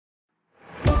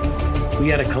We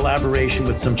had a collaboration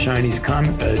with some Chinese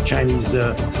scientists.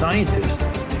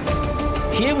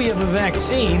 Here we have a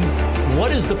vaccine.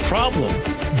 What is the problem?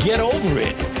 Get over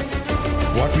it.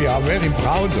 What we are very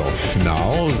proud of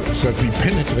now is that we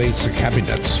penetrate the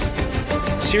cabinets.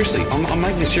 Seriously, I'm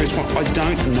making a serious point. I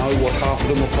don't know what half of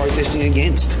them are protesting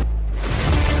against.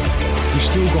 We've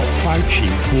still got Fauci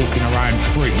walking around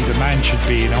free. The man should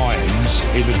be in irons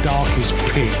in the darkest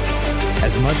pit.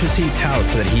 As much as he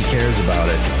touts that he cares about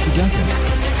it, he doesn't.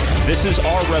 This is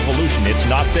our revolution. It's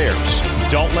not theirs.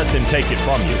 Don't let them take it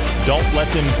from you. Don't let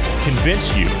them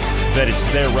convince you that it's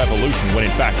their revolution when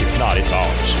in fact it's not. It's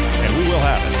ours. And we will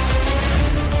have it.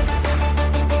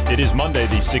 It is Monday,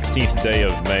 the 16th day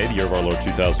of May, the year of our Lord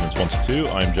 2022.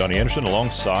 I'm Johnny Anderson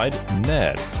alongside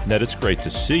Ned. Ned, it's great to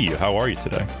see you. How are you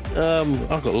today?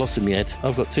 I've got lots in my head.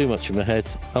 I've got too much in my head.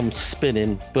 I'm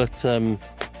spinning, but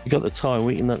you got the time.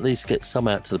 We can at least get some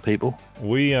out to the people.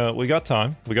 We got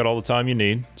time. We got all the time you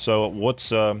need. So what's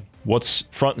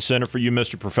front and center for you,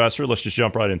 Mr. Professor? Let's just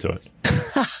jump right into it.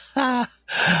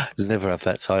 Never have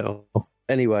that title.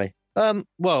 Anyway,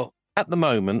 well, at the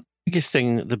moment,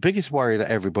 the biggest worry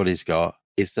that everybody's got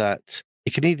is that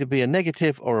it can either be a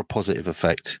negative or a positive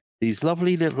effect. These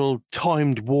lovely little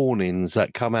timed warnings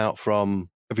that come out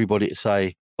from everybody to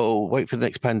say, oh, wait for the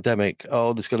next pandemic.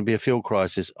 Oh, there's going to be a fuel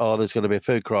crisis. Oh, there's going to be a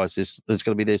food crisis. There's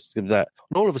going to be this, going to be that.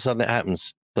 And all of a sudden it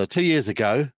happens. So 2 years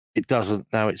ago, it doesn't.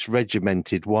 Now it's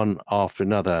regimented one after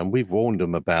another. And we've warned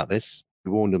them about this.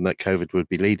 We warned them that COVID would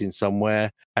be leading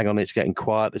somewhere. Hang on, it's getting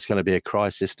quiet. There's going to be a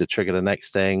crisis to trigger the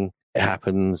next thing. It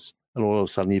happens. And all of a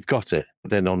sudden you've got it.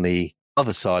 Then on the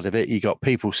other side of it, you got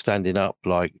people standing up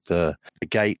like the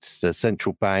Gates, the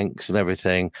central banks and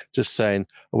everything, just saying,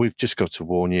 oh, we've just got to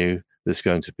warn you. There's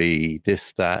going to be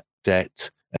this, that,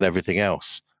 debt, and everything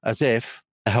else, as if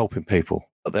they're helping people.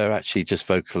 But they're actually just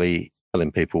vocally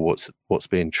telling people what's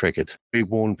being triggered. We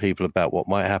warn people about what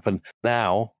might happen.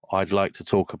 Now, I'd like to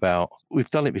talk about, we've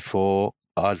done it before,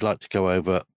 I'd like to go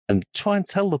over and try and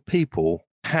tell the people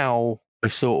how we're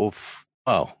sort of,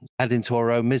 add into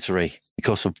our own misery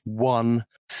because of one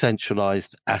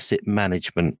centralized asset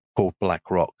management called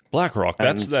BlackRock. BlackRock,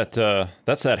 that's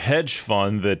that hedge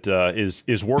fund that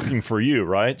is working for you,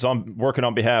 right? So I'm working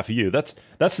on behalf of you.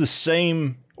 That's the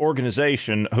same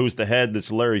organization who's the head,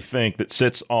 that's Larry Fink, that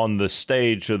sits on the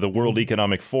stage of the World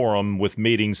Economic Forum with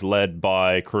meetings led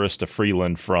by Chrystia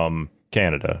Freeland from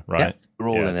Canada, right? Yep, we're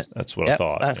all in it. That's what I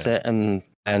thought. That's it.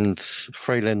 And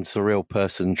Freeland's a real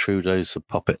person. Trudeau's a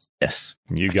puppet. Yes,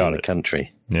 you got it. The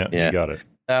country. Yeah, you got it.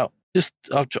 Now,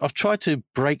 I've tried to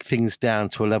break things down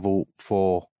to a level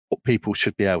for what people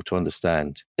should be able to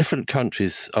understand. Different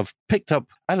countries, I've had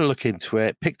a look into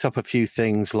it, picked up a few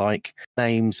things like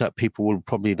names that people will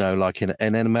probably know. Like in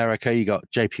America, you got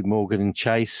JP Morgan and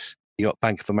Chase, you got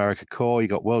Bank of America Corp, you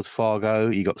got Wells Fargo,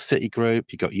 you got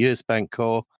Citigroup, you got US Bank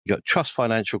Corp, you got Trust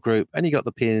Financial Group, and you got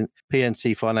the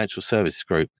PNC Financial Services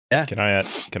Group. Yeah. Can I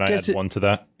add one to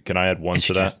that? Can I add one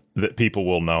to that people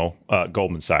will know?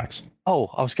 Goldman Sachs. Oh,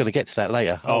 I was going to get to that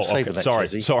later. I'll save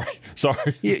that.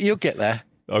 Sorry. You'll get there.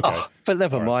 Okay. But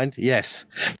never mind. Yes.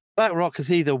 BlackRock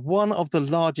is either one of the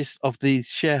largest of these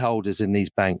shareholders in these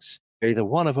banks. Either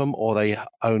one of them or they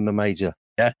own the major.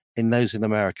 Yeah. In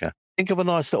America. Think of a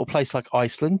nice little place like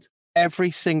Iceland.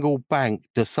 Every single bank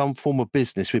does some form of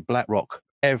business with BlackRock.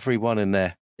 Everyone in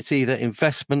there. It's either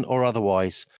investment or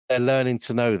otherwise. They're learning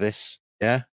to know this.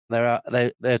 Yeah.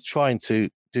 They're trying to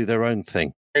do their own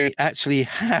thing. They actually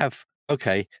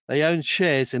they own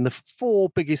shares in the 4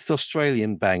 biggest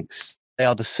Australian banks. They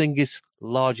are the single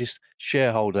largest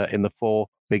shareholder in the 4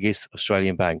 biggest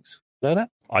Australian banks. Know that?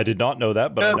 I did not know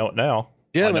that, but I know it now.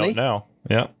 Germany. I know it now.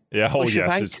 Yeah. Yeah. What's your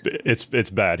bank? It's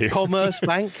bad here. Commerce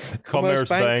Bank. Commerce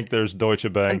Bank. There's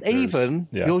Deutsche Bank. And even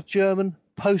your German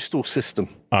postal system.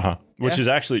 Which is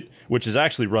actually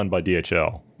run by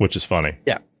DHL, which is funny.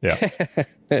 Yeah. Yeah.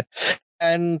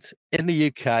 And in the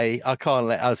UK, I can't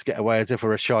let us get away as if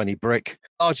we're a shiny brick.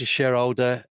 Largest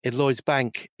shareholder in Lloyds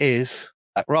Bank is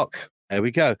BlackRock. There we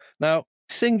go. Now,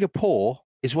 Singapore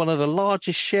is one of the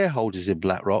largest shareholders in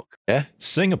BlackRock. Yeah.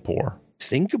 Singapore,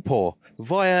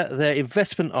 via their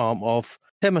investment arm of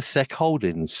Temasek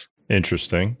Holdings.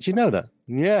 Interesting. Did you know that?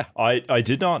 Yeah. I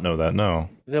did not know that, no.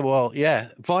 Well, yeah.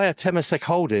 Via Temasek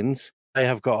Holdings, they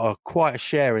have got quite a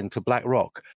share into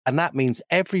BlackRock. And that means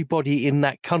everybody in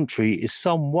that country is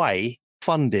some way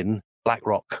funding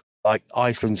BlackRock. Like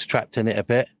Iceland's trapped in it a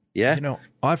bit. Yeah.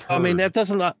 I've heard. I mean, it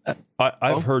doesn't like.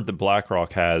 I've heard that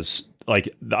BlackRock has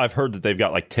I've heard that they've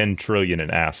got like 10 trillion in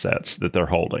assets that they're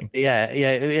holding. Yeah.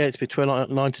 It's between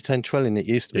 9 to 10 trillion. It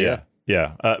used to be.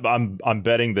 Yeah, I'm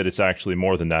betting that it's actually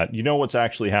more than that. You know what's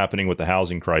actually happening with the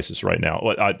housing crisis right now?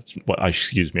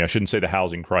 Excuse me, I shouldn't say the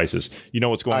housing crisis. You know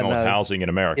what's going on with housing in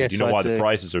America? Yes, Do you know I why do. the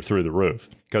prices are through the roof?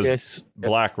 Because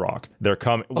BlackRock, they're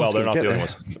coming. Well, they're not the only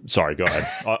ones. Sorry, go ahead.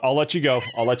 I'll let you go.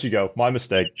 My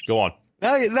mistake. Go on.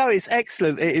 No, it's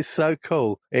excellent. It is so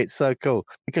cool. It's so cool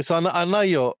because I know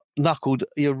you're knuckled.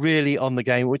 You're really on the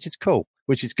game, which is cool,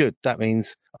 which is good. That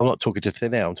means I'm not talking to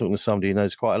thin air. I'm talking to somebody who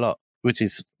knows quite a lot, which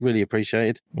is really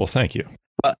appreciated. Well, thank you.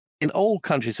 But in all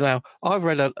countries now, I've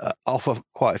read off of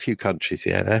quite a few countries.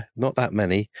 Yeah, not that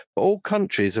many, but all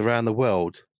countries around the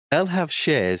world, they'll have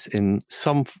shares in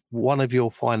one of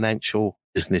your financial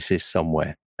businesses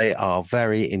somewhere. They are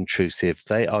very intrusive.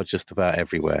 They are just about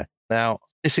everywhere. Now,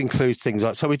 this includes things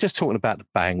like, so we're just talking about the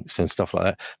banks and stuff like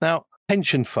that. Now,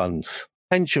 pension funds,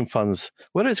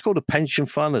 whether it's called a pension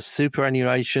fund, a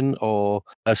superannuation, or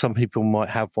some people might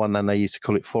have one and they used to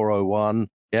call it 401.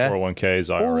 Yeah. 401ks,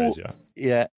 IRAs,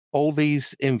 Yeah. All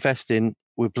these investing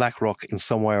with BlackRock in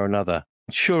some way or another.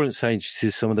 Insurance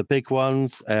agencies, some of the big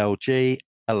ones, ALG,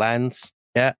 Allianz,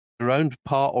 yeah, they're owned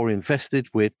part or invested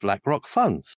with BlackRock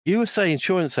funds. USA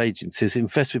insurance agencies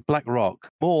invest with BlackRock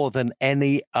more than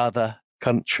any other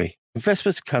country.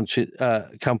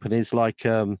 Companies like,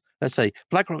 let's say,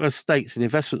 BlackRock has stakes in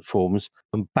investment firms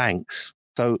and banks.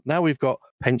 So now we've got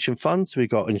pension funds, we've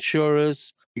got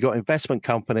insurers, we've got investment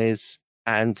companies,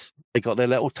 and they got their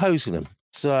little toes in them.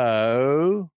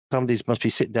 So somebody must be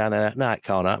sitting down there. No, it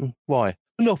can't happen. Why?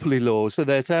 Monopoly laws are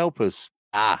there to help us.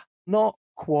 Not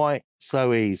quite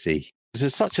so easy.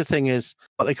 There's such a thing as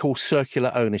what they call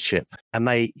circular ownership, and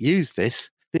they use this.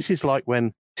 This is like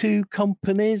when two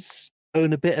companies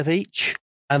own a bit of each,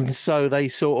 and so they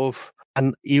sort of,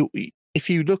 and if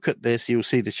you look at this, you'll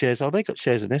see the shares. Oh, they got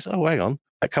shares in this. Oh, hang on,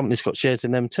 that company's got shares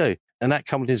in them too, and that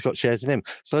company's got shares in them.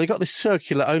 So they got this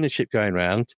circular ownership going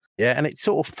around, yeah, and it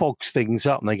sort of fogs things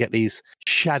up, and they get these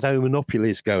shadow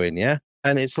monopolies going, yeah.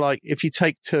 And it's like if you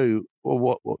take two, or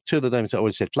what two of the names I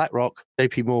always said, BlackRock,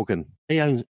 JP Morgan, they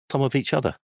own some of each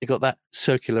other. They got that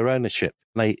circular ownership.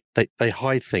 They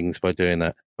hide things by doing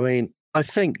that. I mean, I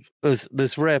think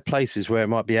there's rare places where it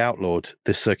might be outlawed,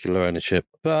 this circular ownership,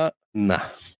 but nah.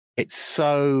 It's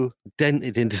so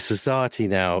dented into society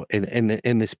now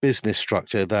in this business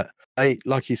structure that they,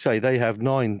 like you say, they have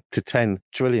 9 to 10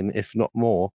 trillion, if not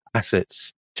more,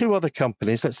 assets. Two other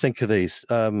companies, let's think of these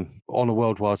on a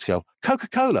worldwide scale.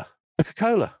 Coca-Cola.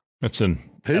 That's an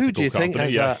who do you think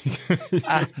company,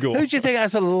 has who do you think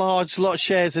has a large lot of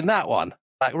shares in that one?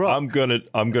 BlackRock.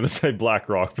 I'm gonna say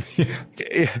BlackRock.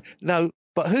 No,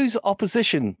 but who's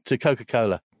opposition to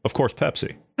Coca-Cola? Of course,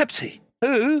 Pepsi.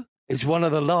 Who is one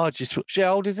of the largest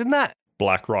shareholders in that?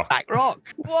 BlackRock.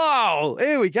 Wow,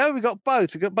 here we go. We got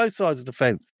both. We got both sides of the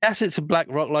fence. Assets of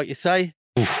BlackRock, like you say.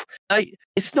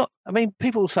 It's not. I mean,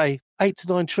 people say 8 to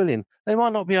 9 trillion. They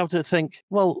might not be able to think,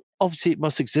 well, obviously it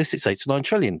must exist. It's 8 to 9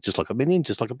 trillion, just like a million,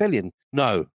 just like a billion.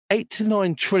 No, 8 to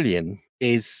 9 trillion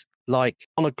is like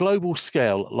on a global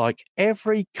scale, like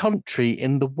every country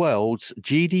in the world's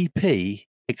GDP,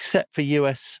 except for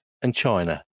US and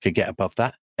China, could get above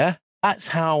that. Yeah, that's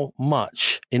how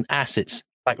much in assets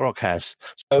BlackRock has.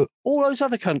 So all those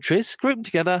other countries, group them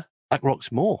together,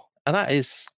 BlackRock's more, and that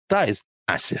is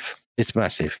massive. It's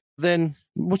massive. Then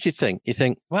what do you think? You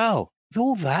think, well, with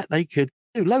all that, they could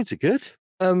do loads of good.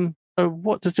 So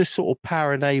what does this sort of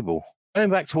power enable?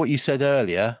 Going back to what you said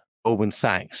earlier, Goldman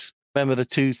Sachs. Remember the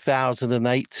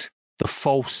 2008, the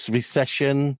false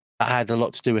recession? That had a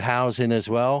lot to do with housing as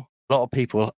well. A lot of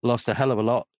people lost a hell of a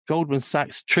lot. Goldman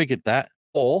Sachs triggered that,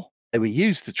 or they were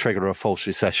used to trigger a false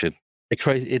recession. It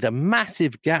created a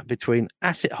massive gap between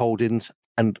asset holdings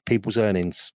and people's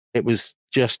earnings. It was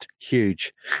just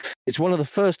huge. It's one of the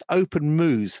first open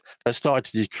moves that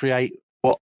started to create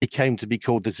what became to be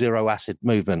called the zero asset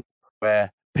movement,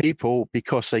 where people,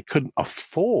 because they couldn't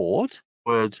afford,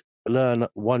 would learn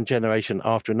one generation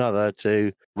after another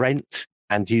to rent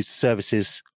and use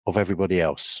services of everybody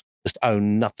else, just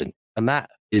own nothing. And that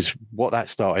is what that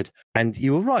started. And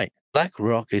you were right.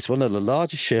 BlackRock is one of the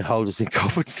largest shareholders in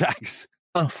Goldman Sachs.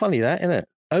 Oh, funny that, isn't it?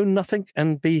 Own nothing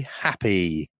and be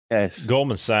happy. Yes.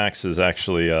 Goldman Sachs is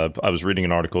actually, I was reading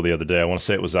an article the other day. I want to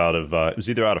say it was it was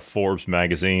either out of Forbes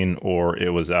magazine or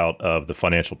it was out of the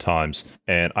Financial Times.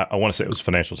 And I want to say it was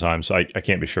Financial Times. So I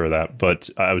can't be sure of that, but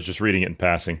I was just reading it in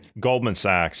passing. Goldman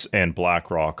Sachs and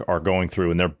BlackRock are going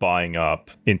through and they're buying up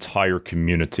entire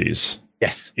communities.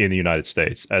 Yes. In the United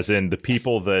States, as in the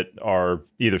people that are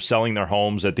either selling their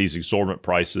homes at these exorbitant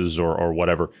prices or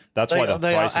whatever. That's why the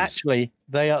prices...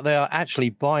 They are actually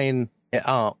buying it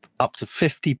up to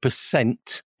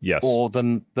 50% yes. more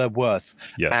than they're worth.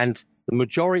 Yes. And the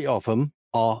majority of them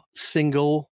are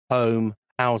single home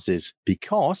houses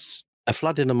because they're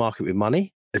flooding the market with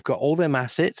money. They've got all them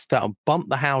assets that'll bump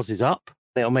the houses up.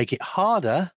 It'll make it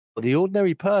harder for the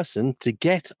ordinary person to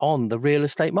get on the real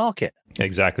estate market.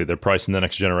 Exactly. They're pricing the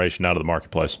next generation out of the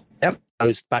marketplace. Yep.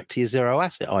 Goes back to your zero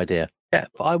asset idea. Yeah,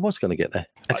 but I was going to get there.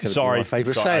 That's going to be my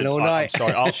favourite saying all night. I'm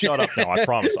sorry. I'll shut up now. I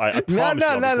promise. I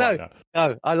promise.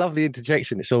 No. I love the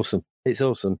interjection. It's awesome. It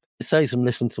saves them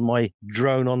listen to my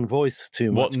drone-on voice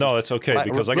too much. Well, no, it's okay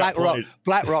because I got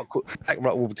BlackRock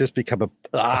will just become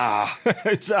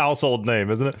it's a household name,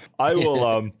 isn't it? I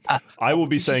will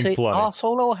be saying plenty.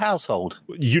 Arsehole or household?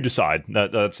 You decide.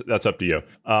 That's up to you.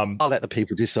 I'll let the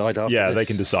people decide after Yeah, this. they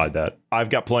can decide that.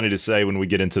 I've got plenty to say when we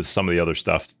get into some of the other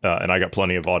stuff, and I got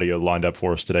plenty of audio lined up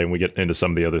for us today when we get into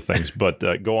some of the other things. But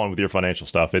go on with your financial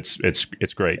stuff. It's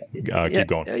great. Keep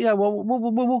going. Yeah, well,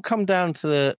 we'll come down to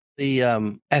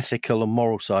the ethical and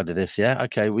moral side of this. Yeah,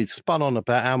 okay, we spun on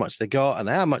about how much they got and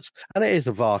how much, and it is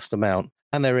a vast amount,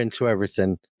 and they're into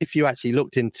everything. If you actually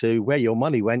looked into where your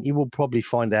money went, you will probably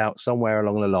find out somewhere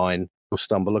along the line you'll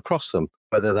stumble across them,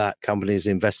 whether that company is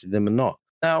invested in them or not.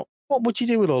 Now, what would you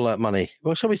do with all that money?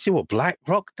 Well, shall we see what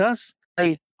BlackRock does?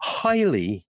 They're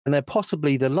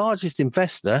possibly the largest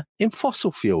investor in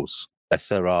fossil fuels. Bless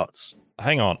their arts.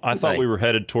 Hang on. I thought we were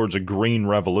headed towards a green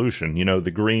revolution,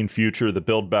 the green future, the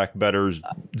Build Back Better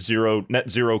net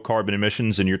zero carbon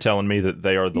emissions. And you're telling me that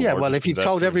they are the largest. Well, if you've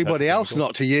told everybody else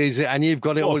not to use it and you've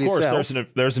got it all yourself. Of course,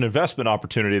 there's an investment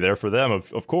opportunity there for them,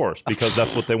 of course, because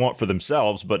that's what they want for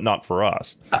themselves, but not for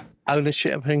us.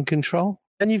 Ownership and control.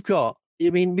 And we've got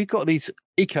these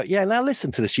now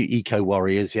listen to this, you eco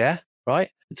warriors. Yeah. Right.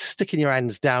 Sticking your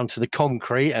hands down to the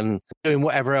concrete and doing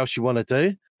whatever else you want to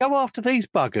do. Go after these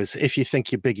buggers if you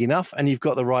think you're big enough and you've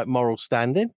got the right moral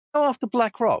standing. Go after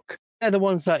BlackRock. They're the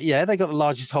ones that, they got the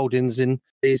largest holdings in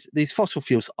these fossil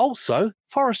fuels. Also,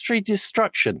 forestry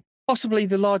destruction, possibly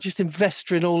the largest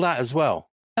investor in all that as well.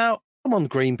 Now, come on,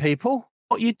 green people.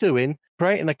 What are you doing?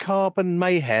 Creating a carbon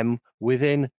mayhem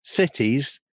within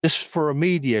cities just for a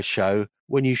media show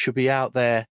when you should be out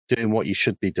there doing what you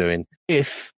should be doing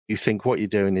if you think what you're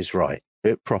doing is right.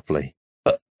 Do it properly.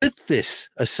 But with this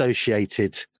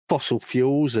associated fossil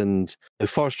fuels and the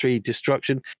forestry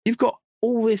destruction, you've got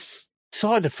all this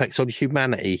side effects on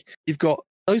humanity. You've got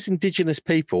those indigenous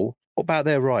people. What about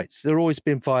their rights? They're always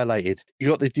been violated. You've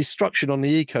got the destruction on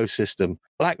the ecosystem.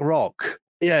 BlackRock,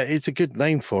 it's a good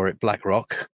name for it,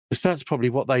 BlackRock, because that's probably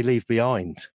what they leave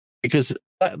behind. Because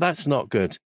that's not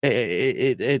good.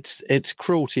 It's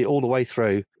cruelty all the way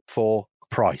through for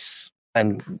price,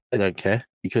 and they don't care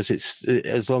because it's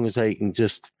as long as they can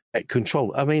just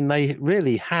control. I mean, they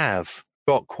really have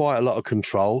got quite a lot of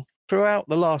control throughout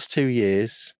the last 2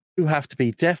 years. You have to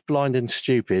be deaf, blind, and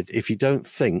stupid if you don't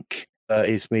think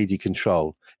it's media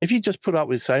control. If you just put up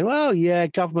with saying, "Well, yeah,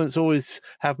 governments always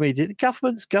have media,"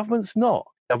 governments not.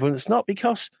 Governments not,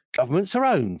 because governments are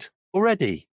owned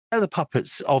already. They're the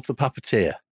puppets of the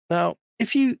puppeteer. Now,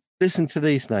 if you listen to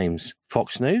these names: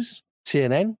 Fox News,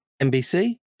 CNN,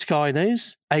 NBC, Sky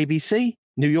News, ABC,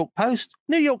 New York Post,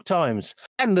 New York Times,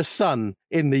 and The Sun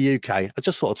in the UK. I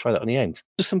just thought I'd throw that on the end.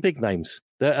 Just some big names.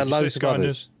 There are loads of others.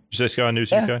 News? Did you say Sky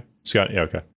News UK? Sky, yeah,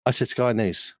 okay. I said Sky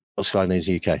News, not Sky News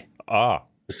UK. Ah.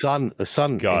 The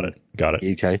Sun. Got it.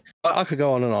 UK. I could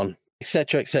go on,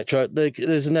 etc., etc.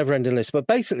 There's a never-ending list. But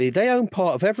basically, they own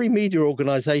part of every media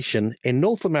organisation in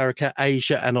North America,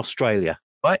 Asia, and Australia.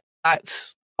 Right?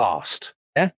 That's vast.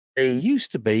 Yeah? They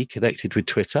used to be connected with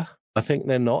Twitter. I think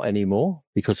they're not anymore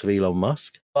because of Elon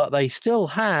Musk, but they still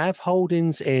have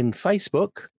holdings in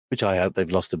Facebook, which I hope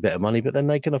they've lost a bit of money, but then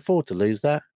they can afford to lose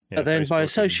that. Yeah, but then Facebook by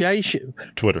association,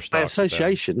 Twitter stock. By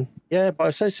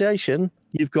association,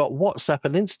 you've got WhatsApp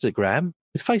and Instagram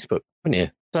with Facebook, haven't you?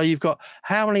 So you've got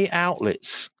how many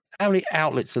outlets are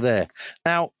there?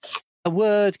 Now, a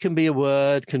word, can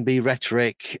be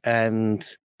rhetoric, and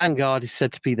Vanguard is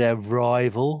said to be their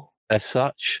rival as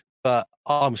such, but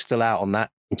I'm still out on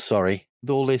that. I'm sorry. With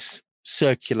all this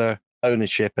circular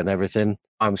ownership and everything,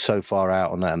 I'm so far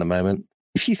out on that at the moment.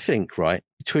 If you think, right,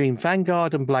 between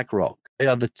Vanguard and BlackRock, they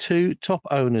are the two top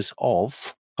owners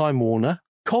of Time Warner,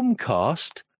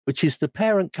 Comcast, which is the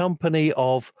parent company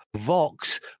of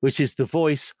Vox, which is the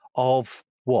voice of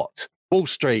what? Wall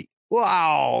Street.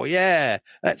 Wow, yeah,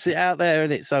 that's it out there,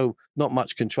 isn't it? So not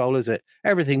much control, is it?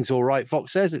 Everything's all right.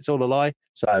 Fox says it's all a lie.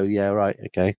 So yeah, right,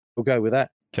 okay, we'll go with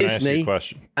that. Can Disney I ask you a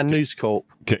question? And News Corp.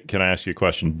 Can I ask you a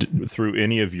question? Through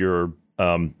any of your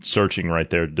searching right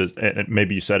there, and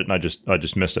maybe you said it and I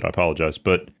just missed it. I apologize.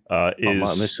 But I might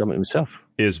have missed something myself.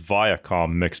 Is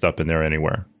Viacom mixed up in there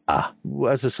anywhere?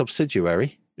 As a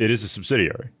subsidiary. It is a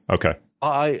subsidiary. Okay.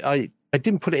 I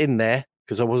didn't put it in there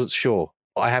because I wasn't sure.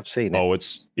 I have seen it. Oh,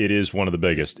 it is one of the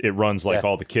biggest. It runs like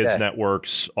all the kids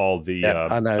networks, all the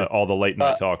all the late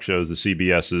night talk shows, the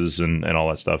CBSs and all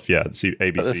that stuff. Yeah,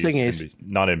 ABC. But the thing is, NBC,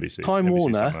 not NBC. Time NBC,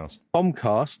 Warner,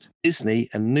 Comcast, Disney,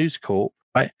 and News Corp.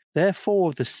 Right, they're 4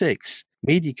 of the 6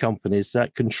 media companies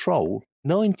that control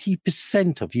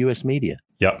 90% of US media.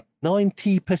 Yep,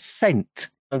 90%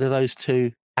 under those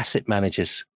 2 asset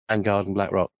managers, Vanguard and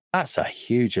BlackRock. That's a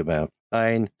huge amount.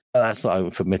 I mean, that's not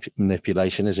open for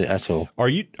manipulation, is it, at all? Are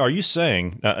you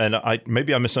saying, and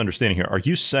maybe I'm misunderstanding here, are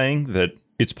you saying that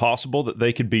it's possible that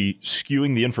they could be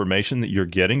skewing the information that you're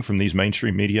getting from these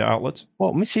mainstream media outlets?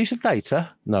 What, misuse of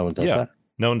data? No one does that.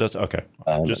 No one does. Okay.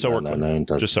 No one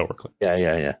does. Just so we're clear.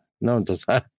 Yeah. No one does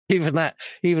that. Even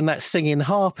that singing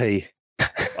harpy.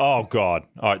 Oh God!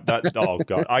 All right, oh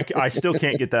God! I still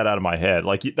can't get that out of my head.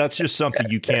 Like that's just something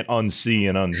you can't unsee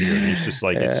and unhear. It's just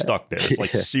like it's stuck there. It's like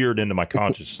seared into my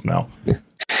consciousness now.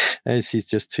 This is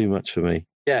just too much for me.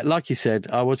 Yeah, like you said,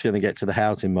 I was going to get to the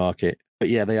housing market, but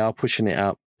yeah, they are pushing it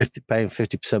up, paying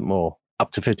 50% more, up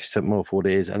to 50% more for what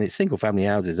it is, and it's single family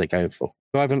houses they're going for.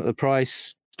 Driving up the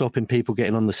price, stopping people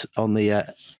getting on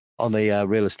the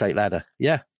real estate ladder.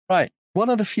 Yeah, right. One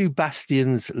of the few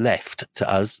bastions left to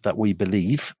us that we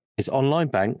believe is online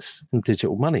banks and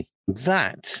digital money.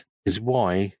 That is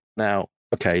why now,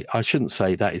 okay, I shouldn't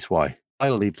say that is why.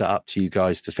 I'll leave that up to you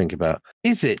guys to think about.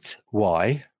 Is it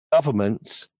why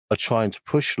governments are trying to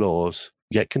push laws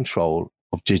to get control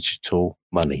of digital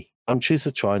money? Countries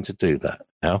are trying to do that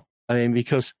now. I mean,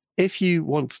 because if you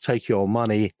want to take your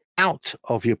money out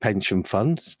of your pension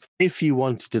funds, if you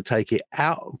wanted to take it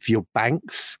out of your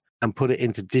banks, and put it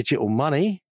into digital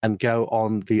money and go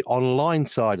on the online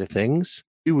side of things,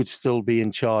 you would still be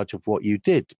in charge of what you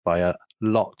did by a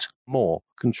lot more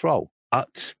control.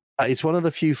 But that is one of the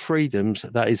few freedoms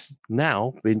that is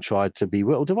now being tried to be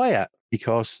whittled away at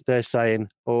because they're saying,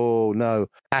 oh no,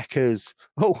 hackers,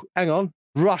 oh, hang on,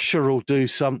 Russia will do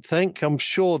something. I'm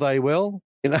sure they will.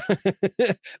 You know,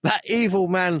 that evil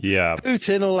man,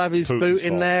 Putin will have his boot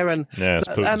in there and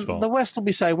the West will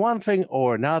be saying one thing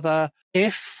or another.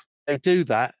 If they do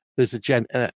that, there's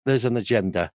an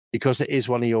agenda because it is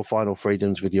one of your final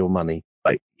freedoms with your money,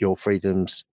 like your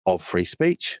freedoms of free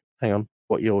speech. Hang on,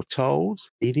 what you're told,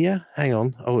 media. Hang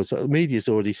on, media's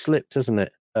already slipped, hasn't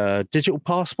it? Digital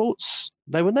passports.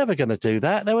 They were never going to do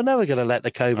that. They were never going to let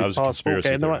the COVID passport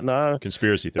get in the way. No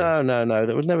conspiracy theory.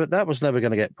 No. That was never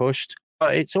going to get pushed.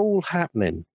 But it's all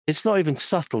happening. It's not even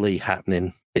subtly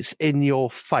happening. It's in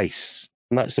your face,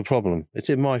 and that's the problem.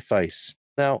 It's in my face.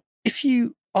 Now, if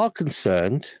you are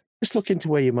concerned, just look into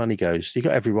where your money goes. You've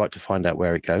got every right to find out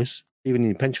where it goes. Even in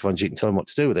your pension funds, you can tell them what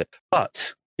to do with it.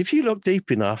 But if you look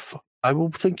deep enough, I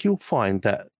will think you'll find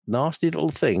that nasty little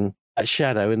thing, that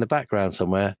shadow in the background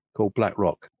somewhere called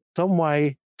BlackRock. Some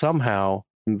way, somehow,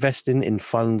 investing in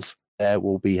funds there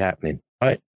will be happening,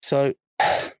 right? So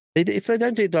if they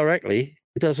don't do it directly,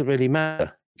 it doesn't really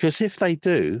matter. Because if they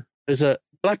do,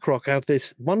 BlackRock have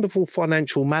this wonderful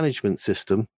financial management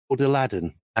system called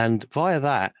Aladdin. And via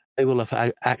that, they will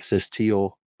have access to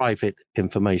your private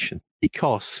information.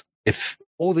 Because if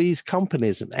all these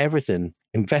companies and everything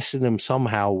invest in them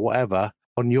somehow, whatever,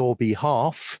 on your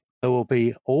behalf, there will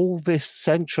be all this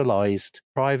centralized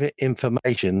private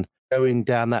information going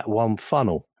down that one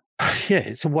funnel. Yeah,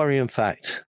 it's a worrying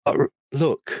fact. But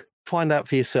look, find out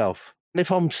for yourself. And if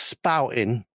I'm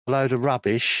spouting a load of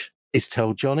rubbish, please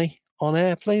tell Johnny on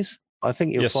air, please. I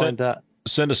think you'll find that.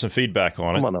 Send us some feedback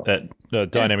on it at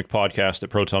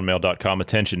dynamicpodcast@protonmail.com.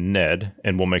 Attention, Ned,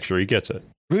 and we'll make sure he gets it.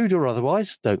 Rude or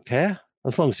otherwise, don't care.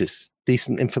 As long as it's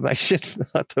decent information,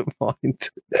 I don't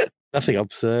mind. Nothing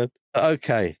absurd.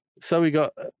 Okay, so we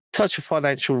got such a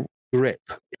financial grip.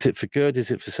 Is it for good?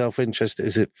 Is it for self-interest?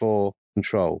 Is it for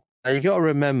control? Now, you got to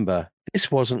remember,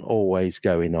 this wasn't always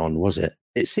going on, was it?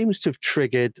 It seems to have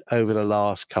triggered over the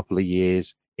last couple of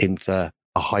years into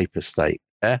a hyperstate.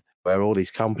 Yeah? Where all these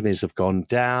companies have gone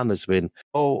down. There's been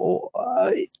 2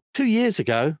 years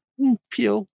ago,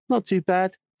 fuel, not too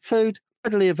bad. Food,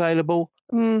 readily available.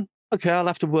 Okay, I'll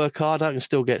have to work hard. I can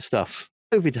still get stuff.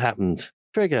 COVID happened.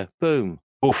 Trigger, boom,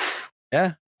 oof.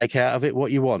 Yeah, take out of it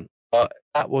what you want. But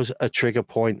that was a trigger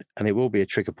point, and it will be a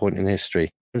trigger point in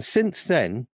history. And since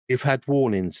then, you've had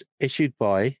warnings issued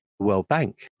by the World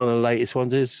Bank. One of the latest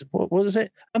ones is, what is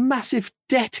it? A massive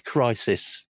debt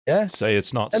crisis. Yeah. Say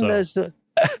it's not so.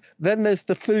 Then there's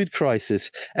the food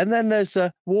crisis. And then there's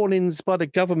warnings by the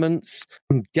governments.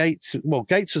 Gates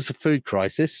was the food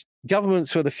crisis.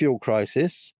 Governments were the fuel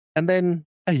crisis. And then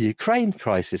a Ukraine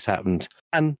crisis happened.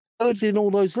 And in all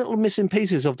those little missing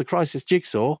pieces of the crisis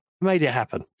jigsaw made it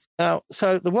happen. Now,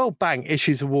 so the World Bank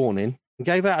issues a warning and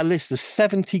gave out a list of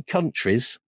 70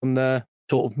 countries from the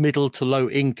sort of middle to low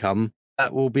income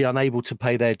that will be unable to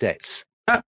pay their debts.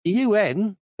 The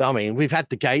UN, I mean, we've had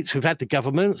the Gates, we've had the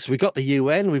governments, we've got the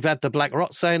UN, we've had the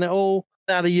BlackRock saying it all.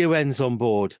 Now the UN's on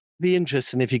board. It'd be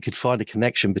interesting if you could find a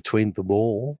connection between them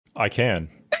all. I can.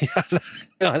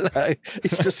 I know.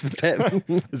 It's just them.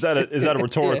 Is that a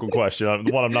rhetorical question?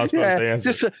 One I'm not supposed to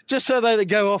answer. Just so they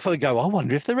go off and go, I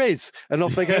wonder if there is. And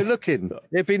off they go looking.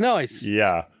 It'd be nice.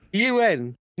 Yeah.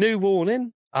 UN, new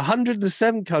warning,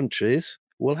 107 countries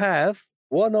will have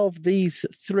one of these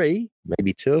three,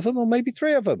 maybe two of them or maybe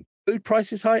three of them. Food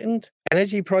prices heightened,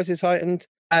 energy prices heightened,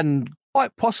 and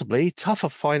quite possibly tougher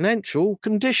financial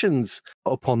conditions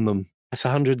upon them. That's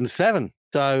 107.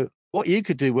 So what you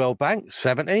could do, World Bank,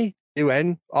 70,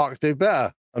 UN, I could do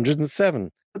better,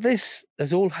 107. But this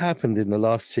has all happened in the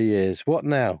last 2 years. What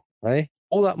now? Eh?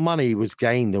 All that money was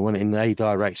gained and went in a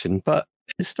direction, but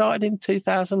it started in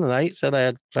 2008, so they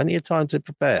had plenty of time to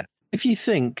prepare. If you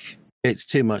think it's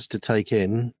too much to take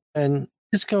in, then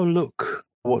just go and look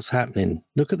at what's happening.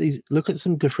 Look at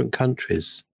some different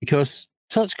countries, because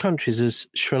such countries as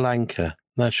Sri Lanka.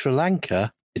 Now, Sri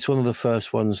Lanka is one of the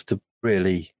first ones to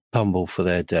really tumble for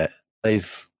their debt.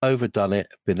 They've overdone it,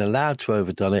 been allowed to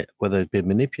overdone it, where they've been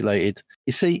manipulated.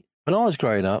 You see, when I was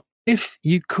growing up, if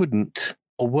you couldn't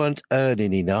or weren't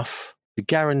earning enough to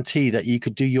guarantee that you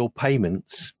could do your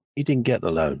payments, you didn't get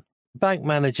the loan. The bank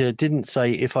manager didn't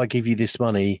say, if I give you this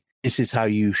money, this is how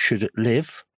you should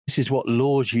live. This is what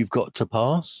laws you've got to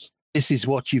pass. This is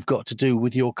what you've got to do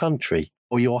with your country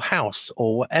or your house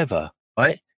or whatever,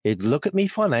 right? He'd look at me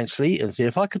financially and see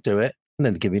if I could do it and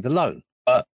then give me the loan.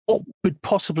 But what could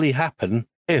possibly happen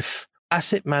if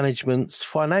asset managements,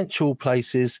 financial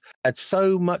places had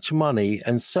so much money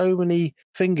and so many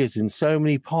fingers in so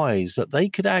many pies that they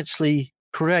could actually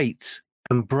create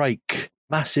and break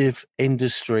massive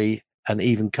industry and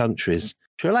even countries?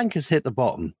 Sri Lanka's hit the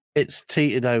bottom. It's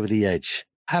teetered over the edge.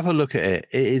 Have a look at it.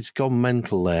 It has gone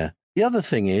mental there. The other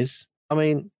thing is, I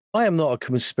mean, I am not a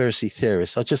conspiracy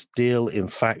theorist. I just deal in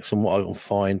facts and what I can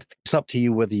find. It's up to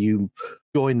you whether you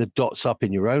join the dots up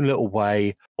in your own little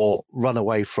way or run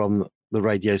away from the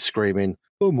radio screaming,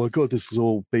 oh my God, this is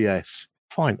all BS.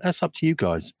 Fine, that's up to you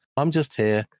guys. I'm just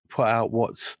here to put out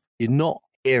what's you're not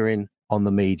hearing on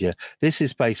the media. This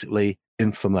is basically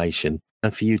information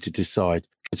and for you to decide,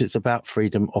 because it's about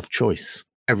freedom of choice.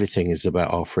 Everything is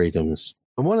about our freedoms.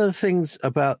 And one of the things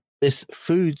about this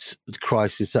foods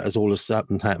crisis that has all of a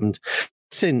sudden happened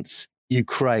since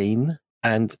Ukraine,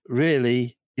 and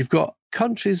really you've got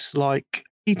countries like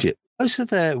Egypt. Most of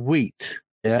their wheat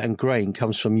and grain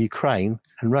comes from Ukraine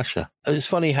and Russia. And it's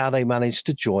funny how they managed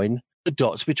to join the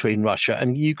dots between Russia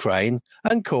and Ukraine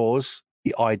and cause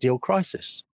the ideal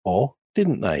crisis. Or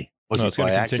didn't they? Was it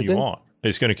by accident? Continue on.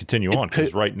 It's going to continue on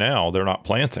because right now they're not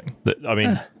planting. I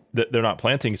mean, they're not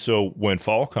planting. So when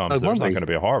fall comes, there's not going to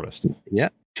be a harvest. Yeah.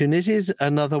 Tunisia's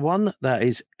another one that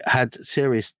is had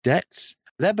serious debts.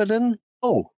 Lebanon.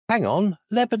 Oh, hang on.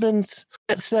 Lebanon's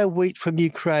gets their wheat from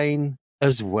Ukraine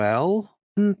as well.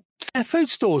 And their food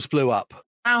stores blew up.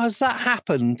 How has that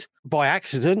happened? By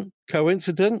accident?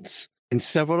 Coincidence? In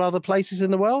several other places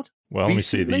in the world? Well, let me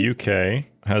see. The UK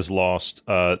has lost,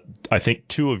 I think,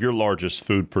 two of your largest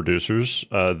food producers.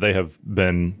 They have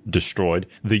been destroyed.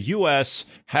 The US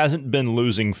hasn't been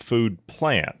losing food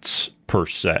plants per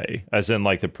se, as in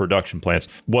like the production plants.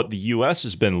 What the US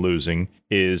has been losing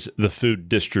is the food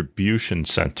distribution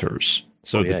centers.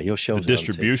 So the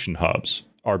distribution hubs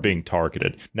are being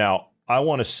targeted. Now, I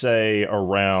want to say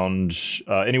around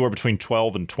anywhere between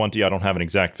 12 and 20. I don't have an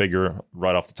exact figure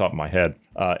right off the top of my head.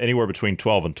 Anywhere between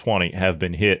 12 and 20 have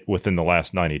been hit within the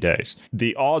last 90 days.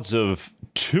 The odds of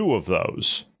two of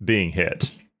those being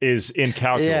hit is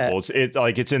incalculable. Yeah.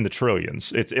 It's in the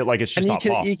trillions. It's just not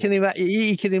possible.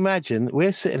 You can imagine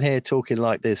we're sitting here talking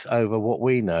like this over what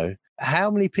we know. How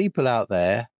many people out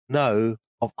there know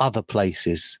of other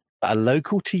places that are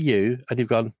local to you and you've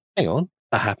gone, hang on,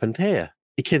 that happened here?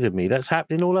 You're kidding me? That's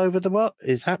happening all over the world.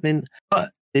 It's happening,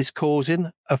 but it's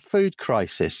causing a food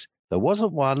crisis. There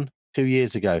wasn't one 2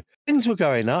 years ago. Things were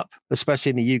going up,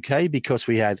 especially in the UK, because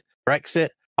we had Brexit,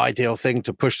 ideal thing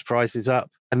to push the prices up.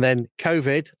 And then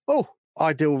COVID,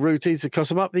 ideal routines to cost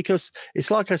them up, because it's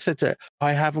like I said,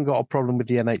 I haven't got a problem with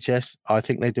the NHS. I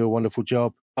think they do a wonderful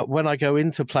job. But when I go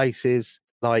into places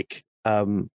like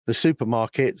the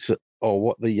supermarkets or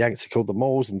what the Yanks are called, the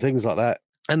malls and things like that,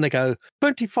 and they go,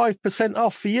 25%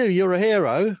 off for you, you're a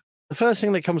hero. The first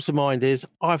thing that comes to mind is,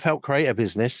 I've helped create a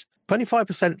business.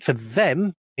 25% for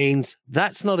them means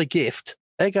that's not a gift.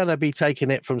 They're going to be taking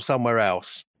it from somewhere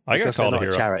else. I got called a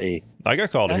hero. Charity. I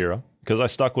got called a hero because I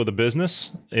stuck with a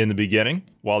business in the beginning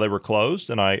while they were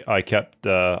closed, and I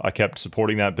kept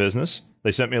supporting that business.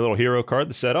 They sent me a little hero card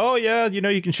that said, oh, yeah,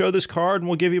 you can show this card and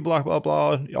we'll give you blah, blah,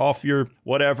 blah off your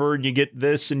whatever. And you get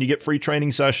this and you get free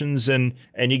training sessions and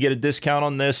you get a discount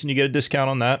on this and you get a discount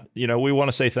on that. We want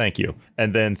to say thank you.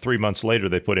 And then 3 months later,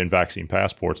 they put in vaccine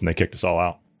passports and they kicked us all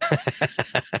out.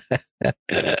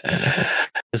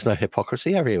 There's no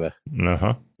hypocrisy everywhere.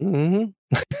 Uh-huh.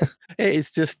 Mm-hmm.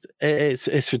 It's just,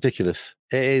 it's ridiculous.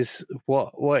 It is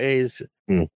what is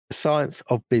the science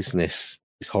of business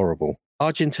is horrible.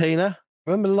 Argentina.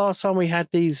 Remember the last time we had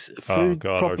these food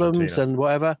problems Argentina. And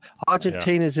whatever?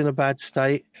 Argentina's in a bad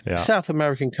state. Yeah. South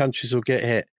American countries will get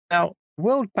hit. Now,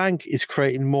 World Bank is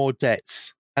creating more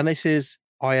debts. And this is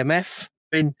IMF.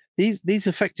 I mean, these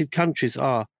affected countries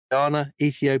are Ghana,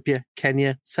 Ethiopia,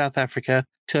 Kenya, South Africa,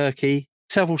 Turkey,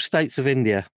 several states of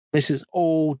India. This is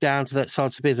all down to that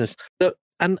side of business. Look,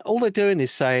 and all they're doing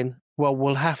is saying, well,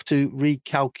 we'll have to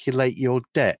recalculate your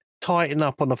debt, tighten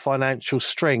up on the financial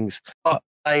strings. But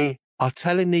they are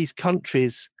telling these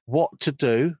countries what to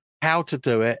do, how to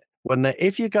do it.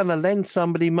 If you're going to lend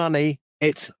somebody money,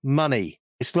 it's money.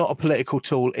 It's not a political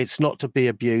tool. It's not to be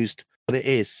abused, but it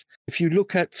is. If you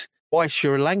look at why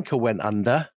Sri Lanka went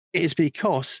under, it is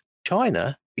because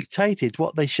China dictated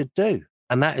what they should do.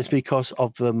 And that is because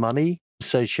of the money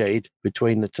associated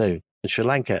between the two. And Sri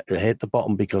Lanka hit the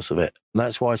bottom because of it. And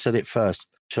that's why I said it first.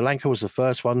 Sri Lanka was the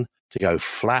first one to go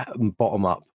flat and bottom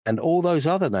up. And all those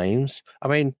other names, I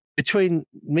mean, between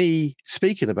me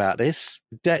speaking about this,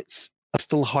 debts are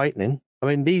still heightening. I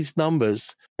mean, these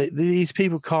numbers, these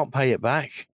people can't pay it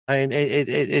back. I mean,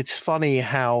 it's funny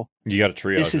how... You got to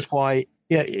triage This is why...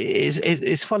 Yeah,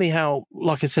 it's funny how,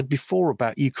 like I said before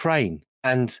about Ukraine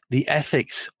and the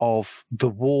ethics of the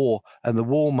war and the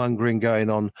warmongering going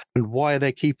on and why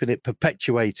they're keeping it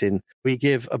perpetuating. We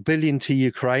give $1 billion to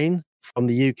Ukraine from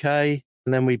the UK,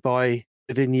 and then we buy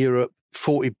within Europe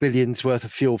 40 billions worth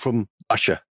of fuel from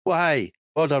Russia. Well, hey,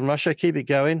 well done, Russia. Keep it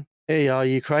going. Here you are,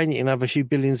 Ukraine. You can have a few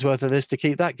billions worth of this to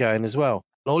keep that going as well.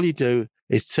 And all you do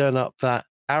is turn up that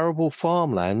arable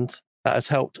farmland that has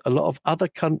helped a lot of other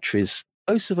countries,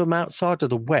 most of them outside of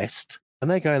the West, and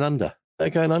they're going under. They're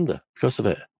going under because of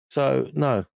it. So,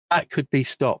 no, that could be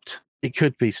stopped. It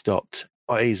could be stopped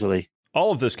quite easily.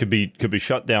 All of this could be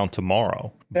shut down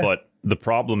tomorrow. Yeah. But the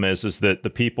problem is that the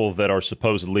people that are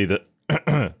supposedly the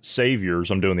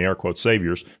saviors, I'm doing the air quotes,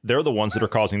 saviors, they're the ones that are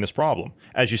causing this problem.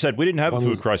 As you said, we didn't have a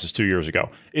food crisis 2 years ago.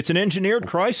 It's an engineered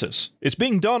crisis. It's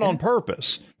being done on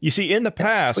purpose. You see, in the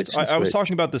past, I was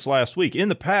talking about this last week, in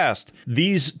the past,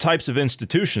 these types of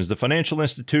institutions, the financial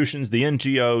institutions, the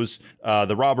NGOs,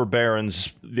 the robber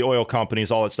barons, the oil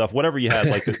companies, all that stuff, whatever you had,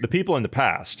 like the people in the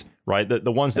past, right?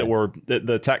 The ones that were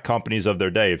the tech companies of their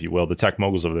day, if you will, the tech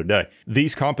moguls of their day.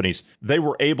 These companies, they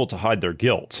were able to hide their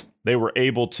guilt. They were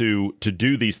able to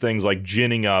do these things like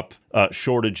ginning up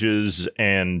shortages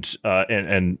and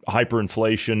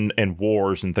hyperinflation and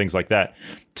wars and things like that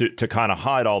to kind of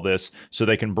hide all this so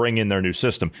they can bring in their new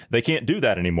system. They can't do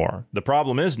that anymore. The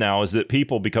problem is that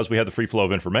people, because we have the free flow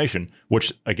of information,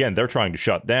 which, again, they're trying to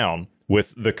shut down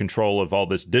with the control of all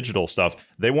this digital stuff,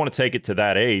 they want to take it to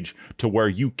that age to where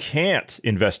you can't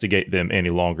investigate them any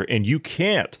longer and you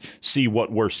can't see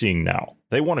what we're seeing now.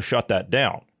 They want to shut that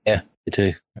down. Yeah, they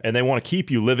do. And they want to keep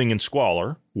you living in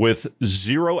squalor with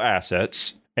zero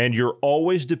assets, and you're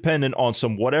always dependent on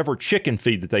some whatever chicken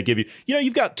feed that they give you. You know,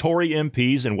 you've got Tory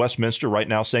MPs in Westminster right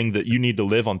now saying that you need to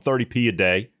live on 30p a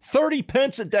day. 30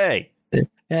 pence a day.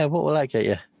 Yeah, what will that get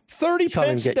you? 30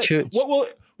 pence a day.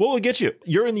 What will it get you?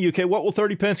 You're in the UK. What will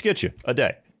 30 pence get you a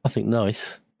day? Nothing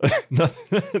nice.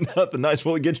 Nothing nice.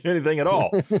 Will it get you anything at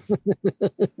all?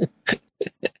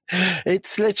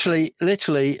 It's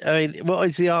literally, I mean, what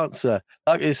is the answer?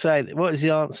 Like you're saying, what is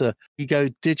the answer? You go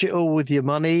digital with your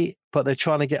money, but they're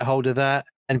trying to get hold of that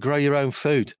and grow your own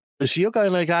food. So you're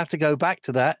going to have to go back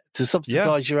to that to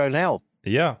subsidize your own health.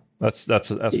 Yeah, that's what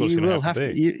it's going to have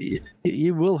to be.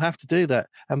 You will have to do that.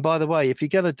 And by the way, if you're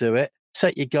going to do it,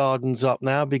 set your gardens up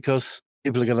now because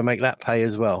people are going to make that pay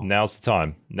as well. Now's the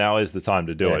time. Now is the time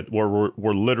to do it.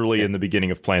 We're literally in the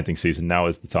beginning of planting season. Now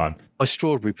is the time. My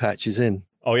strawberry patch is in.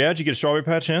 Oh yeah, did you get a strawberry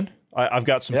patch in? I've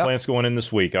got some plants going in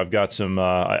this week. I'm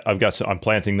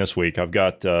planting this week. I've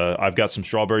got some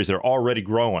strawberries that are already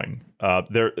growing.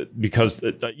 Because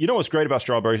you know what's great about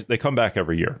strawberries? They come back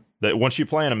every year. Once you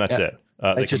plant them, that's it.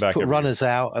 They just put runners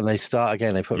out and they start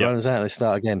again. They put runners out and they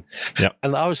start again. Yep.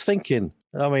 And I was thinking,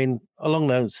 I mean, along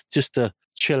those, just to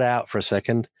chill out for a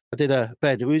second, I did a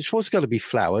bed, which was going to be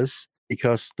flowers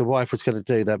because the wife was going to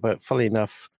do that. But funny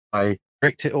enough, I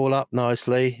bricked it all up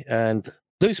nicely and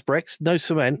loose bricks, no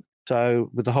cement. So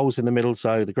with the holes in the middle,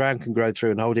 so the ground can grow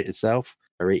through and hold it itself.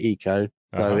 Very eco.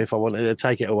 So if I wanted to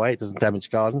take it away, it doesn't damage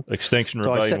the garden. Extinction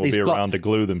So I Rebellion set will these be block- around to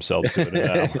glue themselves to it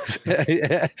now.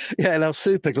 yeah, and they'll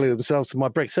super glue themselves to my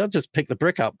bricks. So I'll just pick the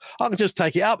brick up. I can just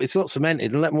take it up. It's not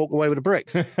cemented and let them walk away with the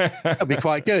bricks. That'd be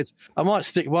quite good. I might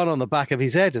stick one on the back of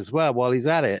his head as well while he's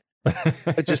at it.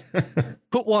 I just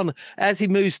put one as he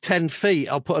moves 10 feet.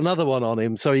 I'll put another one on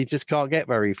him so he just can't get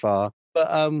very far. But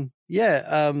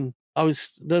there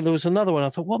was another one. I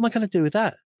thought, what am I going to do with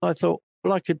that? I thought,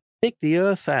 well, I could dig the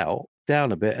earth out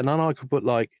down a bit, and then I could put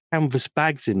like canvas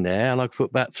bags in there, and I could put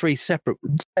about 3 separate,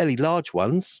 fairly large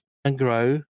ones, and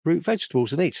grow root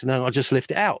vegetables in each. And then I just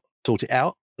lift it out, sort it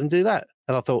out, and do that.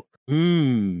 And I thought,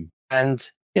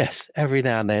 And yes, every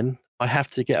now and then I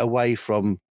have to get away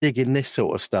from digging this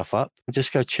sort of stuff up and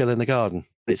just go chill in the garden.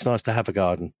 It's nice to have a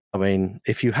garden. I mean,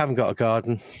 if you haven't got a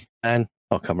garden, and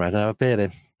I'll come around and have a beer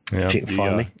then. Yeah, you can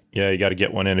find me. Yeah, you got to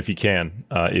get one in if you can.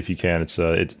 It's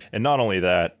and not only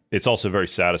that, it's also very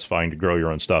satisfying to grow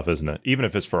your own stuff, isn't it? Even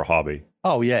if it's for a hobby.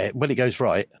 Oh yeah, when it goes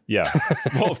right. Yeah,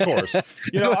 well, of course.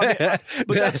 But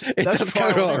that's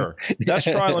trial and error. That's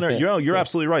trial and error. You're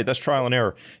absolutely right. That's trial and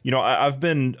error.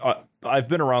 I've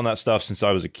been around that stuff since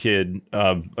I was a kid.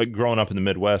 Growing up in the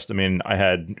Midwest, I mean, I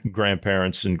had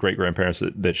grandparents and great grandparents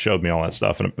that showed me all that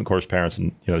stuff, and of course, parents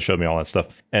and showed me all that stuff.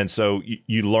 And so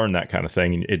you learn that kind of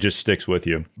thing, and it just sticks with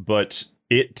you. But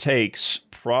it takes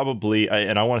probably,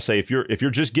 and I want to say, if you're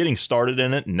just getting started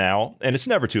in it now, and it's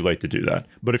never too late to do that,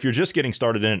 but if you're just getting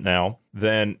started in it now,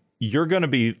 then you're going to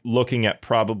be looking at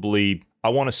probably, I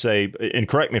want to say, and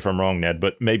correct me if I'm wrong, Ned,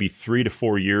 but maybe 3 to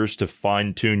 4 years to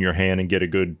fine tune your hand and get a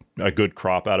good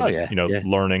crop out of it.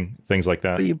 Learning things like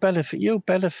that. But you'll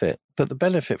benefit. But the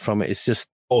benefit from it is just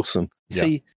awesome. Yeah.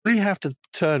 See, we have to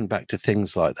turn back to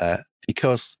things like that,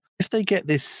 because if they get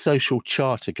this social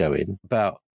charter going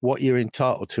about what you're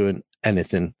entitled to and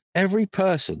anything, every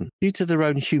person, due to their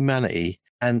own humanity,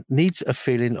 and needs a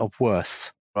feeling of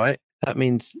worth, right? That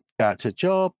means go out to a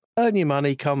job, earn your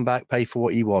money, come back, pay for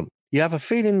what you want. You have a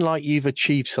feeling like you've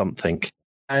achieved something,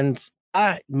 and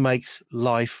that makes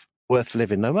life worth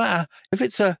living, no matter if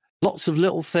it's lots of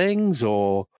little things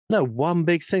or one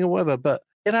big thing or whatever. But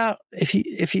get out,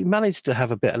 if you manage to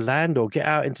have a bit of land or get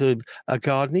out into a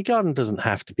garden. Your garden doesn't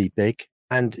have to be big,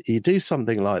 and you do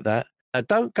something like that. Now,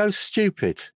 don't go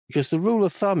stupid, because the rule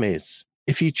of thumb is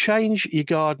if you change your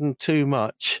garden too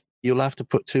much, you'll have to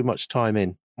put too much time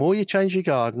in. The more you change your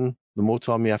garden, the more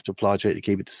time you have to apply to it to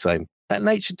keep it the same. Let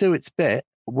nature do its bit,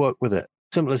 work with it.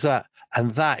 Simple as that.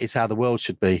 And that is how the world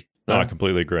should be. No, I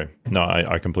completely agree.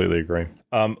 I completely agree.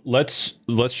 Let's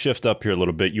shift up here a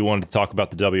little bit. You wanted to talk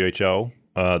about the WHO,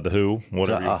 the WHO,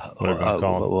 whatever you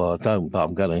call them. Well, I don't, but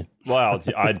I'm going to. Well,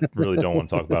 I really don't want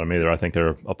to talk about them either. I think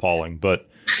they're appalling. But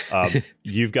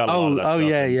you've got a lot of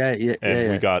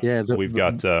that stuff. We've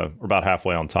got we're about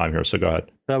halfway on time here, so go ahead.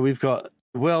 So we've got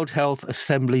World Health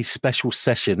Assembly special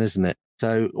session, isn't it?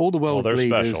 So all the world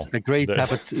leaders agreed to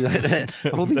have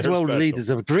all these world leaders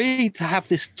have agreed to have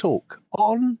this talk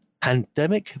on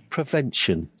pandemic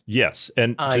prevention. Yes,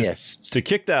 and to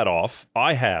kick that off,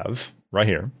 I have right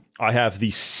here. I have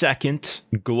the second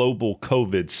global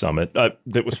COVID summit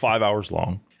that was 5 hours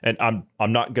long. And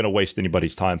I'm not going to waste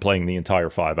anybody's time playing the entire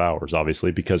 5 hours,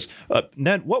 obviously, because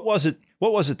Ned, what was it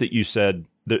that you said?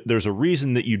 There's a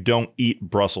reason that you don't eat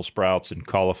Brussels sprouts and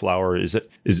cauliflower.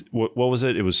 What was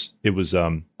it? It was.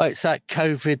 It's that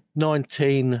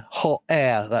COVID-19 hot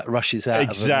air that rushes out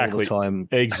of them all the time.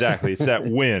 Exactly. It's that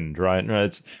wind, right?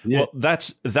 Well,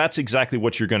 that's exactly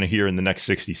what you're going to hear in the next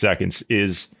 60 seconds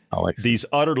is these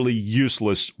utterly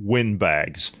useless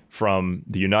windbags from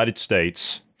the United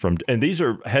States. And these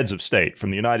are heads of state from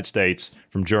the United States,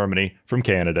 from Germany, from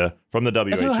Canada, from the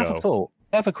WHO.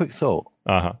 I have a quick thought.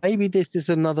 Maybe this is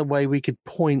another way we could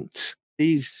point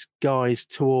these guys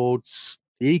towards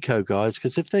the eco guys,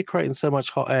 because if they're creating so much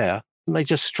hot air, they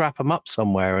just strap them up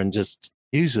somewhere and just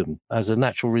use them as a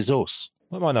natural resource.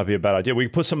 That might not be a bad idea. We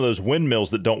could put some of those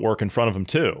windmills that don't work in front of them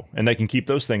too, and they can keep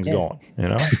those things going.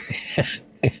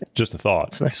 Just a thought.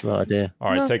 It's an excellent idea.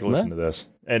 All right, take a listen to this.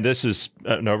 And this is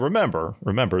remember,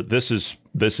 this is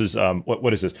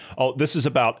what is this? Oh, this is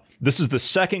the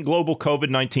second global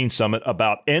COVID-19 summit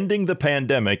about ending the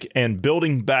pandemic and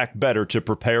building back better to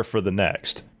prepare for the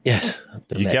next. Yes.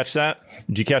 Did you catch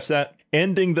that?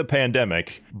 Ending the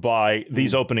pandemic by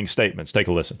these opening statements. Take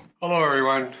a listen. Hello,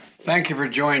 everyone. Thank you for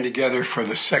joining together for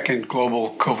the second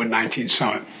global COVID-19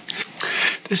 summit.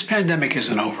 This pandemic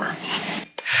isn't over.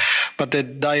 But the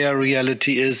dire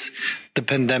reality is the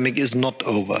pandemic is not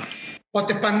over. But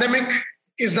the pandemic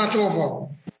is not over.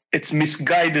 It's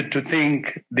misguided to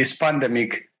think this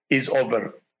pandemic is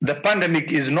over. The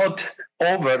pandemic is not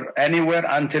over anywhere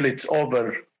until it's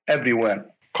over everywhere.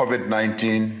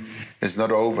 COVID-19 is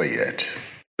not over yet.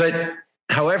 But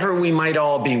however we might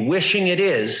all be wishing it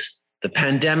is, the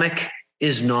pandemic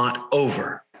is not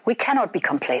over. We cannot be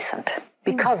complacent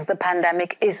because the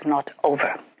pandemic is not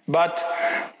over. But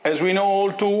as we know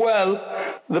all too well,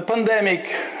 the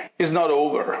pandemic is not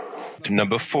over.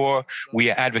 Number 4, we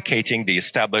are advocating the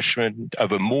establishment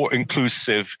of a more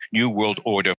inclusive New World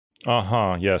Order.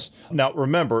 Yes. Now,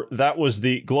 remember, that was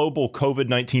the global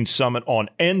COVID-19 summit on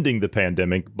ending the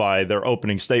pandemic by their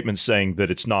opening statement saying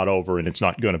that it's not over and it's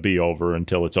not going to be over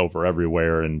until it's over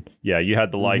everywhere. And yeah, you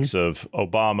had the likes of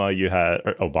Obama,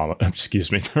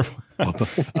 excuse me, of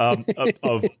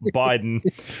Biden,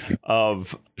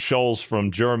 of Scholz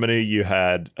from Germany, you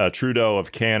had Trudeau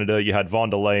of Canada, you had von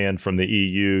der Leyen from the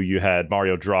EU, you had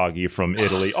Mario Draghi from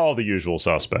Italy, all the usual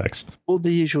suspects. All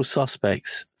the usual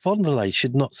suspects. Von der Leyen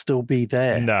should not still be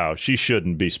there. No, she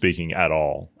shouldn't be speaking at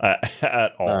all.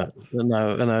 At all.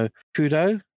 No.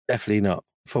 Trudeau, definitely not,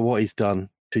 for what he's done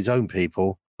to his own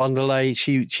people. Von der Leyen,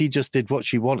 she just did what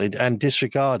she wanted and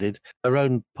disregarded her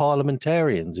own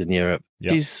parliamentarians in Europe.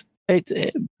 Yep.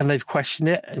 And they've questioned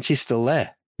it, and she's still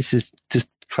there. This is just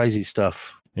crazy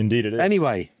stuff. Indeed it is.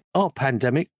 Anyway,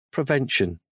 pandemic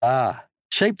prevention.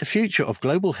 Shape the future of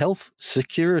global health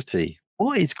security.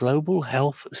 What is global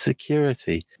health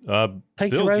security?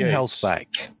 Take Bill your own Gates, health back.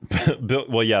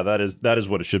 That is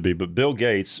what it should be. But Bill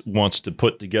Gates wants to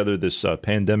put together this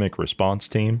pandemic response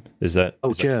team. Is that?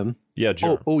 Germ? Yeah,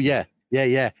 Germ. Yeah.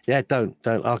 Don't.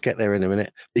 I'll get there in a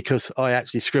minute because I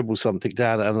actually scribbled something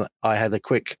down and I had a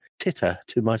quick titter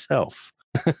to myself.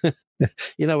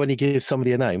 You know when you give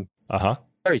somebody a name?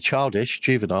 Very childish,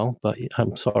 juvenile, but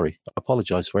I'm sorry. I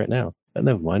apologize for it now. But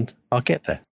never mind. I'll get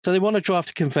there. So they want to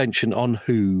draft a convention on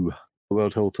WHO, the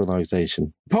World Health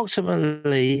Organization.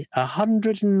 Approximately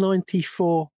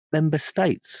 194 member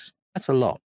states. That's a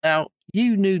lot. Now,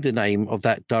 you knew the name of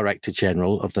that Director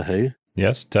General of the WHO.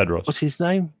 Yes, Tedros. What's his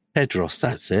name? Tedros,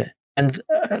 that's it. And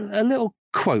a little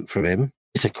quote from him.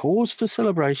 It's a cause for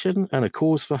celebration and a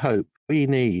cause for hope. We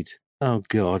need. Oh,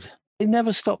 God. They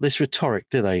never stop this rhetoric,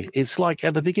 do they? It's like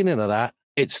at the beginning of that,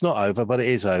 it's not over, but it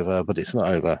is over, but it's not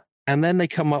over. And then they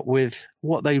come up with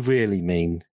what they really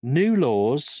mean. New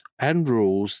laws and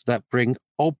rules that bring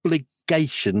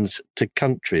obligations to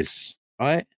countries,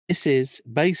 right? This is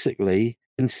basically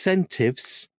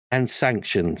incentives and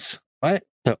sanctions, right?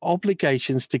 So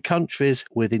obligations to countries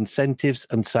with incentives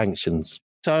and sanctions.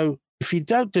 So if you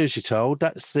don't do as you're told,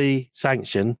 that's the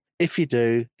sanction. If you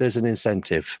do, there's an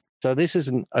incentive. So this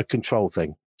isn't a control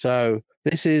thing. So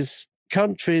this is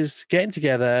countries getting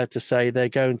together to say they're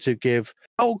going to give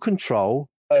full control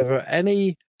over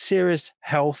any serious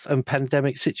health and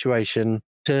pandemic situation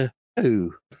to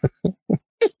who?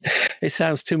 It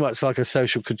sounds too much like a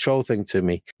social control thing to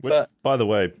me. Which, by the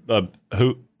way,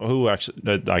 who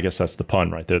actually, I guess that's the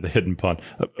pun right there, the hidden pun.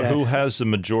 Yes. Who has the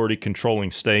majority controlling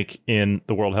stake in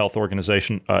the World Health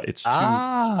Organization? It's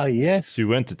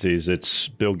two entities. It's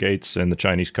Bill Gates and the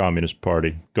Chinese Communist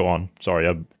Party. Go on. Sorry,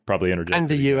 I probably interjected. And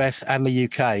the US and the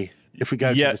UK. If we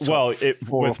go to the top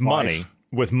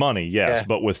with money, yes,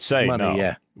 but with say, money, no.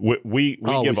 Yeah. We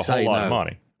give a whole lot of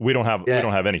money. We don't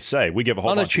have any say. We give a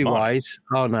whole bunch of money. Monetary-wise,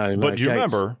 no. But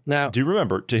do you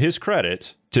remember, to his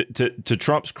credit, to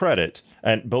Trump's credit,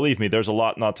 and believe me, there's a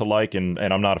lot not to like, and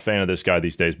I'm not a fan of this guy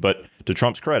these days, but to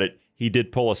Trump's credit, he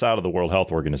did pull us out of the World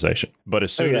Health Organization. But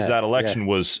as soon as that election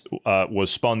was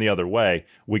spun the other way,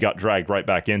 we got dragged right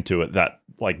back into it that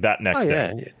next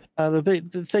day.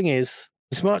 The thing is,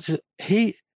 as much as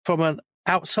he, from an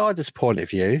outsider's point of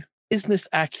view, business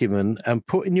acumen and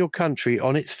putting your country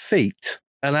on its feet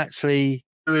and actually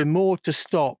doing more to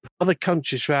stop other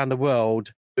countries around the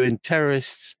world doing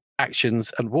terrorist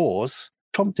actions and wars,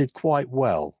 Trump did quite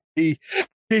well. He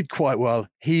did quite well.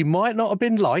 He might not have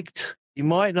been liked. He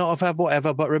might not have had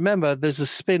whatever, but remember, there's a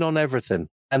spin on everything.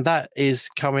 And that is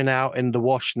coming out in the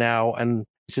wash now, and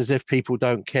it's as if people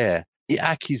don't care. The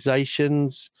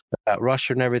accusations about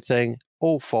Russia and everything,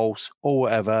 all false, all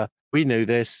whatever. We knew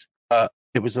this, but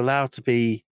it was allowed to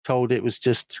be told it was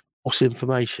just false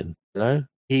information, you know?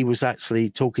 He was actually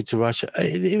talking to Russia.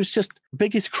 It was just the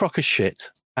biggest crock of shit.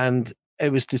 And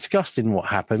it was disgusting what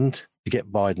happened to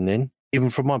get Biden in, even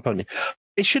from my point of view.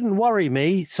 It shouldn't worry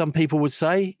me, some people would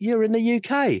say. You're in the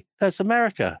UK. That's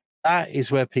America. That is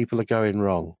where people are going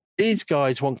wrong. These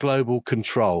guys want global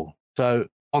control. So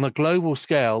on a global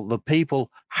scale, the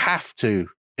people have to,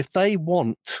 if they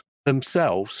want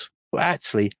themselves to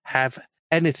actually have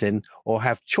anything or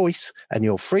have choice and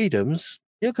your freedoms,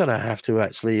 you're going to have to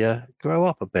actually grow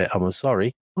up a bit. I'm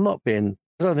sorry. I don't think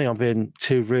I'm being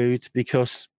too rude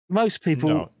because most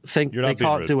people think they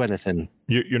can't do anything.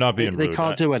 You're not being rude. They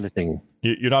can't do anything.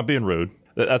 You're not being rude.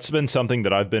 That's been something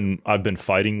that I've been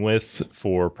fighting with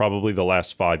for probably the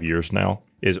last 5 years now.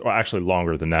 Or actually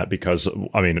longer than that, because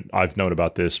I mean, I've known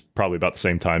about this probably about the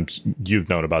same time you've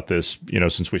known about this,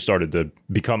 since we started to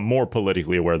become more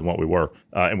politically aware than what we were.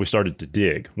 And we started to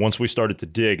dig. Once we started to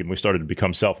dig and we started to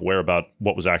become self-aware about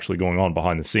what was actually going on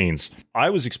behind the scenes, I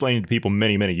was explaining to people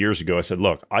many, many years ago, I said,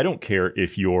 look, I don't care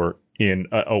if you're in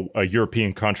a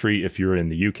European country, if you're in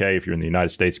the UK, if you're in the United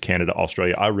States, Canada,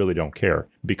 Australia, I really don't care,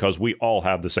 because we all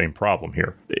have the same problem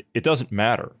here. It doesn't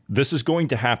matter. This is going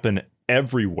to happen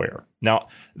everywhere. Now,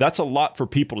 that's a lot for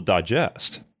people to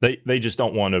digest. They just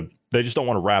don't want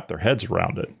to wrap their heads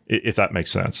around it, if that makes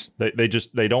sense.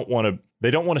 They don't want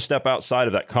to step outside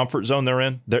of that comfort zone they're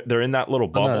in. They're in that little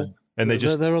bubble, and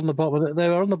they're on the bottom.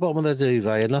 They're on the bottom of their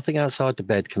duvet, and nothing outside the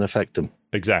bed can affect them.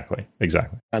 Exactly.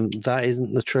 And that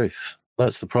isn't the truth.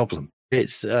 That's the problem.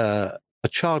 It's a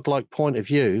childlike point of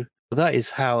view. That is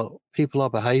how people are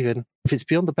behaving. If it's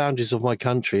beyond the boundaries of my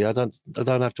country, I don't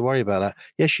have to worry about that.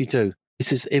 Yes, you do.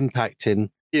 This is impacting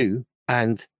you.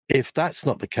 And if that's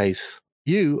not the case,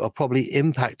 you are probably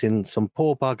impacting some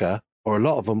poor bugger, or a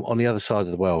lot of them, on the other side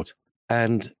of the world.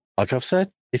 And like I've said,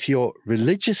 if you're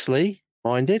religiously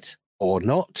minded or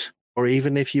not, or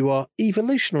even if you are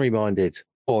evolutionary minded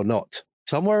or not,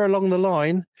 somewhere along the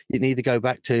line, you need to go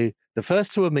back to the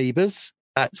first two amoebas.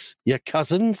 That's your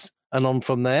cousins. And on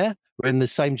from there, we're in the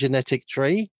same genetic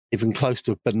tree, even close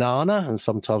to a banana. And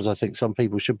sometimes I think some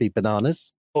people should be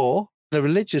bananas. Or the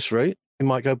religious route, you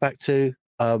might go back to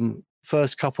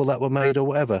first couple that were made or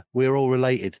whatever. We're all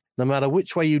related. No matter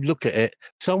which way you look at it,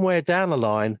 somewhere down the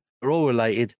line, we're all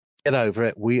related. Get over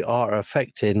it. We are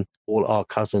affecting all our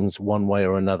cousins one way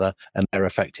or another, and they're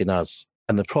affecting us.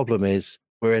 And the problem is,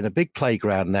 we're in a big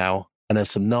playground now, and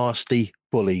there's some nasty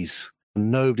bullies.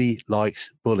 Nobody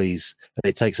likes bullies. And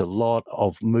it takes a lot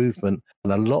of movement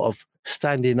and a lot of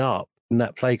standing up in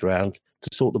that playground to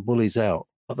sort the bullies out.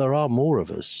 But there are more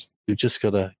of us. You've just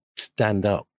got to stand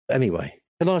up. Anyway,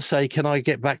 can I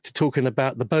get back to talking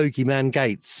about the bogeyman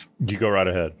Gates? You go right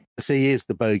ahead. See, he is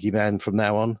the bogeyman from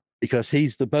now on, because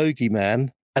he's the bogeyman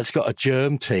that's got a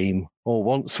germ team, or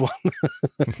wants one.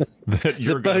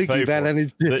 The bogeyman and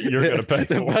his the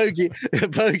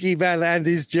bogeyman and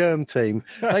his germ team.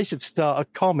 They should start a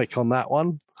comic on that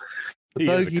one. The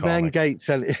bogeyman Gates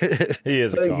and he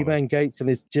is bogeyman Gates and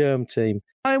his germ team.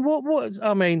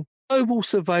 And global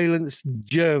surveillance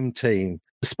germ team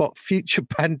to spot future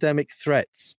pandemic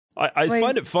threats. I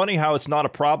find it funny how it's not a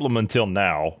problem until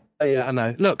now. Yeah, I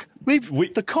know. Look,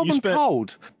 the common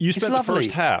cold. You spent the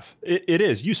first half. It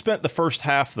is. You spent the first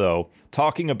half, though,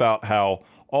 talking about how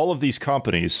all of these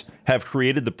companies have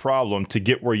created the problem to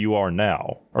get where you are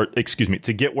now,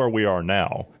 to get where we are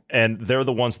now. And they're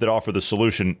the ones that offer the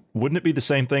solution. Wouldn't it be the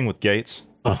same thing with Gates?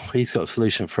 Oh, he's got a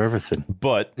solution for everything.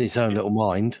 But in his own little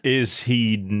mind. Is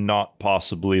he not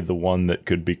possibly the one that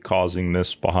could be causing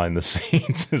this behind the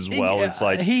scenes as well? It's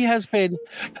like he has been.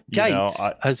 Gates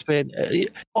has been.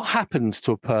 What happens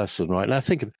to a person, right? Now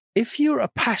think of, if you're a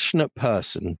passionate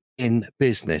person in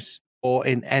business or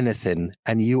in anything,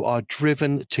 and you are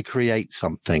driven to create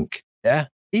something. Yeah,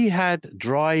 he had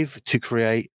drive to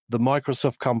create the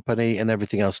Microsoft company and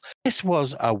everything else. This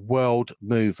was a world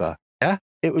mover. Yeah,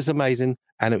 it was amazing.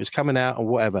 And it was coming out and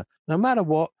whatever. No matter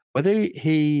what, whether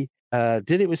he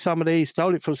did it with somebody,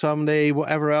 stole it from somebody,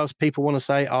 whatever else, people want to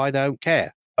say, I don't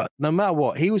care. But no matter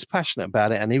what, he was passionate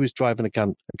about it, and he was driving a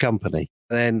company.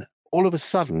 And then all of a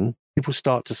sudden, people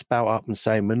start to spout up and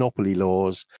say monopoly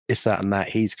laws, this, that, and that.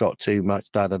 He's got too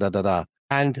much, da-da-da-da-da.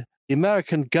 And the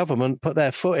American government put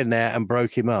their foot in there and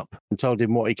broke him up and told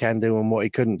him what he can do and what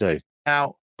he couldn't do.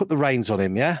 Now, put the reins on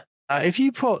him, yeah? If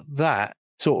you put that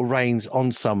sort of reins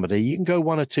on somebody, you can go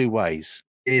one or two ways.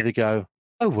 You either go,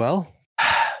 oh, well,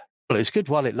 it's good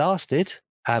while it lasted,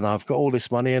 and I've got all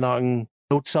this money and I can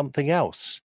build something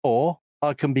else. Or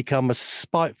I can become a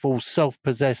spiteful,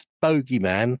 self-possessed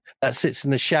bogeyman that sits in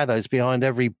the shadows behind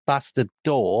every bastard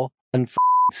door and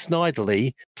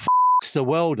snidely f***s the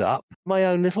world up my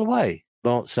own little way.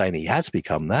 I'm not saying he has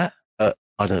become that, but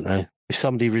I don't know. If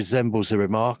somebody resembles the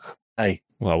remark, hey.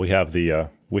 Well, we have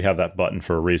that button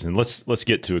for a reason. Let's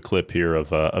get to a clip here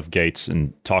of Gates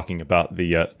and talking about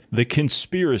the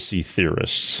conspiracy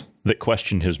theorists that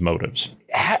question his motives.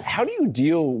 How do you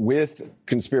deal with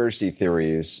conspiracy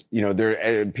theories? You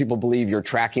know, people believe you're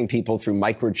tracking people through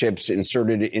microchips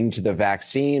inserted into the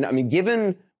vaccine. I mean,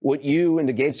 given what you and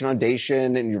the Gates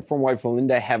Foundation and your former wife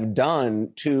Melinda have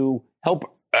done to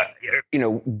help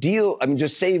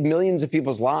just save millions of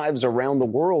people's lives around the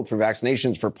world through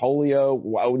vaccinations for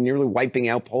polio, nearly wiping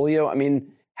out polio. I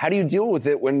mean, how do you deal with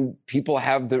it when people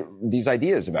have these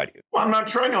ideas about you? Well, I'm not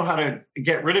sure I know how to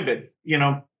get rid of it.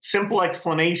 Simple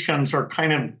explanations are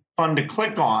kind of fun to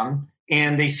click on,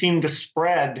 and they seem to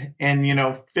spread and,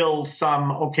 fill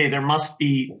some, okay, there must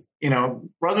be,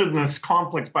 rather than this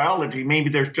complex biology,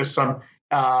 maybe there's just some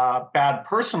bad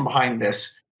person behind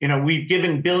this. We've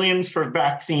given billions for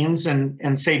vaccines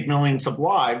and saved millions of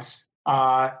lives.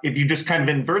 If you just kind of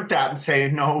invert that and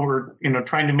say, no, we're,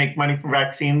 trying to make money from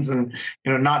vaccines and,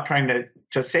 not trying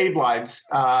to save lives,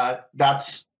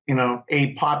 that's,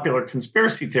 a popular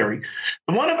conspiracy theory.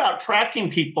 The one about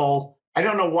tracking people, I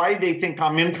don't know why they think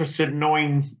I'm interested in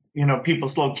knowing,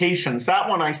 people's locations. That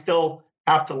one I still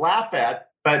have to laugh at.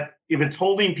 But if it's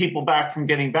holding people back from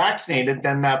getting vaccinated,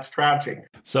 then that's tragic.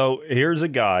 So here's a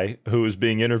guy who is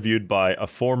being interviewed by a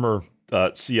former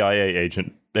CIA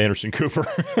agent, Anderson Cooper,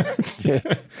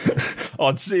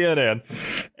 on CNN,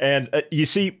 and you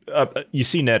see,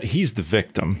 Ned, he's the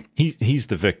victim. He's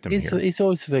the victim. He's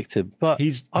always the victim. But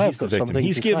he's got the victim. Something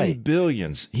he's to given say.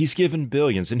 billions. He's given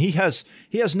billions, and he has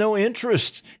no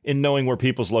interest in knowing where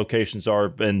people's locations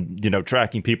are and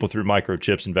tracking people through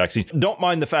microchips and vaccines. Don't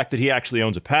mind the fact that he actually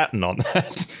owns a patent on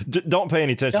that. Don't pay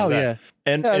any attention to that. Yeah.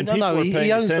 And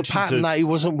he owns the patent that he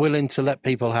wasn't willing to let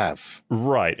people have.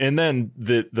 Right. And then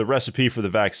the recipe for the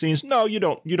vaccines. No, you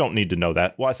don't need to know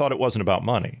that. Well, I thought it wasn't about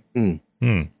money.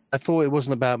 I thought it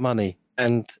wasn't about money.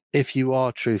 And if you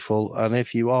are truthful and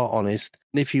if you are honest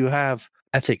and if you have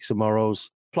ethics and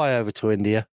morals, fly over to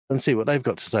India and see what they've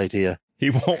got to say to you. He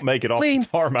won't make it off the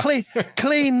tarmac.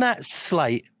 Clean that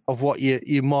slate of what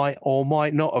you might or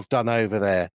might not have done over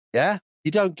there. Yeah?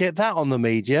 You don't get that on the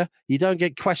media. You don't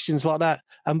get questions like that.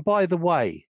 And by the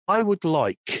way, I would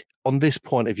like, on this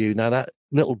point of view, now that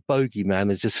little bogeyman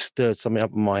has just stirred something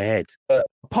up in my head. But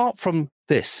apart from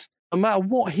this, no matter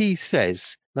what he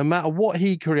says, no matter what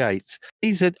he creates,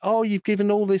 he said, oh, you've given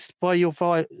all this by your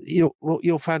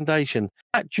foundation.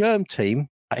 That germ team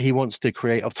that he wants to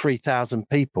create of 3,000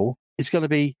 people is going to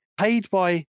be paid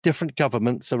by different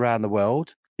governments around the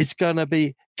world. It's going to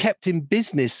be kept in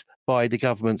business by the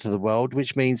governments of the world,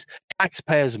 which means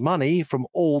taxpayers' money from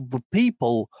all the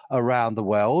people around the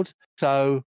world.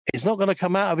 So it's not going to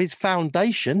come out of his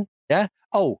foundation. Yeah.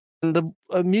 Oh, and the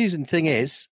amusing thing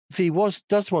is, if he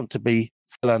does want to be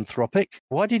philanthropic,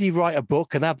 why did he write a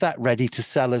book and have that ready to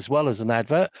sell as well as an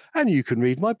advert? And you can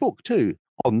read my book too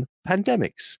on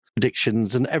pandemics,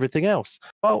 predictions, and everything else.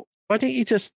 Well, why don't you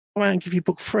just go out and give your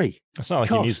book free? It's not like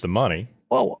he needs the money.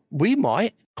 Well, we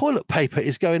might. Toilet paper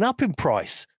is going up in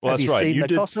price. Well, Have you seen the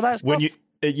cost of that stuff?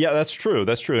 Yeah, that's true.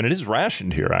 That's true. And it is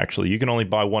rationed here, actually. You can only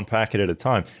buy one packet at a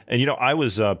time. And, I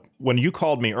was, when you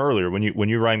called me earlier, when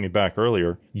you rang me back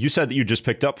earlier, you said that you just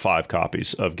picked up 5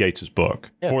 copies of Gates's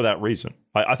book for that reason.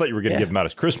 I thought you were going to give them out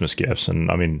as Christmas gifts. And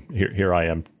I mean, here I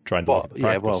am trying to look at the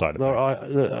practical side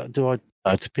of things.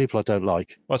 To people I don't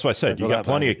like. Well, that's what I said. You got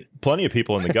plenty of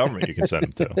people in the government you can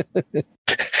send them to.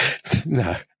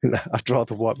 No, I'd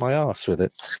rather wipe my ass with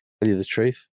it. Tell you the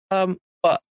truth.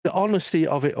 But the honesty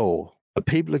of it all, what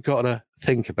people have got to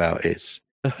think about is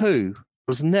the WHO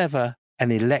was never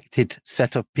an elected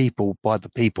set of people by the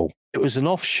people. It was an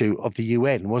offshoot of the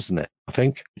UN, wasn't it? I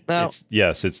think. Now,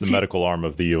 it's the medical arm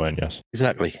of the UN. Yes,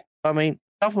 exactly. I mean,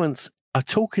 governments are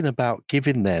talking about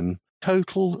giving them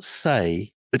total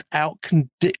say without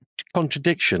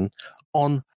contradiction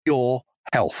on your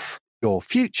health, your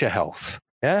future health.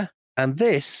 Yeah. And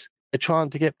this, they're trying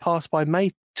to get passed by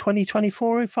May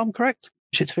 2024, if I'm correct.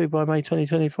 It's through by May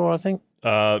 2024, I think.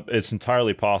 It's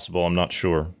entirely possible. I'm not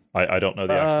sure. I don't know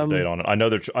the actual date on it.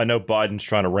 I know Biden's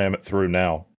trying to ram it through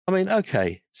now. I mean,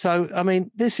 okay. So, I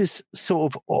mean, this is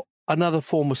sort of another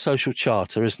form of social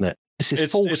charter, isn't it? This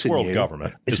is forcing it's world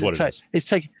government, is what it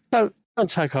is. Don't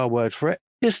take our word for it.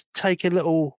 Just take a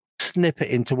little snippet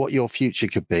into what your future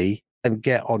could be and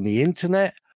get on the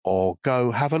internet or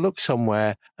go have a look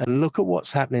somewhere and look at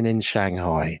what's happening in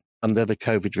Shanghai under the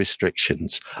COVID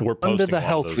restrictions, under the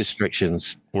health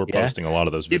restrictions. We're posting a lot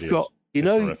of those videos.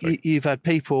 You've had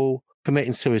people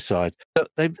committing suicide.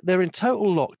 They're in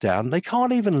total lockdown. They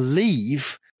can't even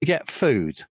leave to get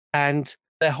food. And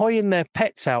they're hoying their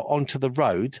pets out onto the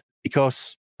road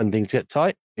because when things get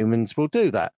tight, humans will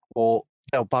do that. Or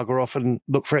they'll bugger off and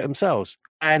look for it themselves.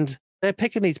 And they're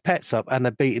picking these pets up and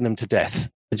they're beating them to death.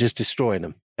 They're just destroying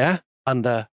them. Yeah.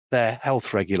 Under their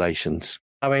health regulations.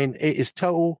 I mean, it is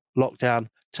total lockdown,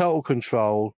 total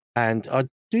control. And I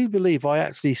do believe I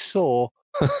actually saw,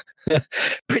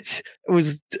 which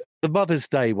was the Mother's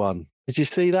Day one. Did you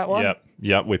see that one?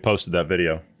 Yeah. We posted that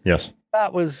video. Yes.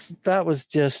 That was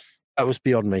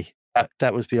beyond me.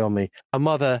 That was beyond me. A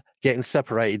mother getting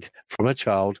separated from a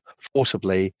child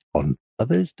forcibly on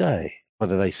Mother's Day.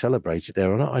 Whether they celebrate it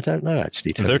there or not, I don't know.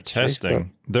 Actually, they're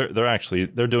testing. They're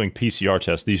doing PCR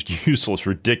tests. These useless,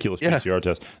 ridiculous PCR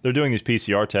tests. They're doing these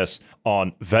PCR tests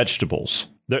on vegetables.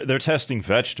 They're testing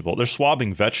vegetable. They're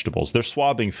swabbing vegetables. They're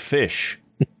swabbing fish.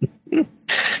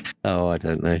 Oh, I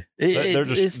don't know. They're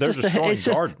destroying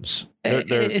gardens.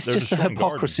 It's just the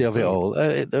hypocrisy of it all.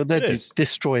 They're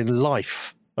destroying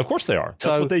life. Of course they are.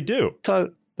 That's what they do.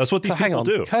 That's what these people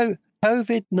do.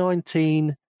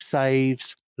 COVID-19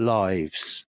 saves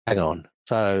lives. Hang on.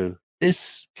 So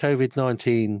this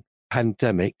COVID-19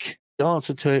 pandemic, the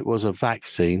answer to it was a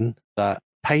vaccine that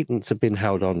patents have been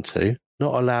held on to,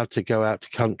 not allowed to go out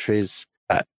to countries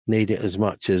that need it as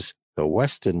much as the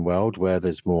Western world, where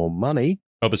there's more money.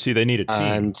 Oh, but see, they need a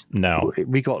team now.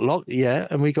 We got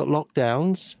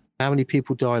lockdowns. How many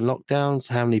people die in lockdowns?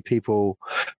 How many people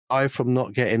die from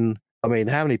not getting? I mean,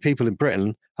 how many people in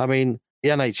Britain? I mean, the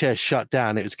NHS shut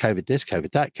down. It was COVID this, COVID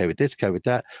that, COVID this, COVID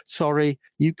that. Sorry,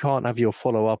 you can't have your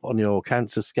follow-up on your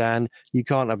cancer scan. You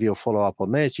can't have your follow-up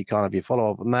on this. You can't have your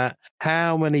follow-up on that.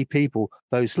 How many people,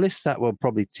 those lists that were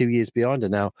probably 2 years behind are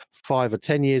now 5 or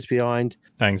 10 years behind.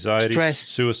 Anxiety, stress,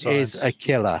 suicide is a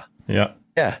killer. Yeah.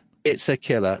 Yeah, it's a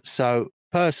killer. So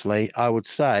personally, I would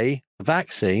say the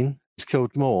vaccine has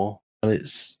killed more than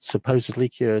it's supposedly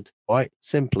cured, quite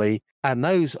simply. And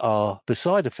those are the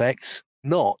side effects,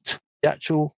 not the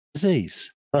actual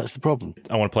disease. That's the problem.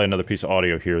 I want to play another piece of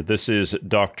audio here. This is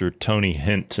Dr. Tony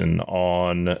Hinton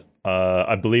on,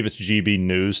 I believe it's GB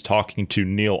News, talking to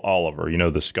Neil Oliver,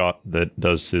 the Scot that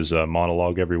does his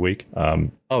monologue every week.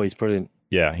 Oh, he's brilliant.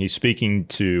 Yeah, he's speaking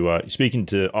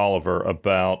to Oliver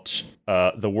about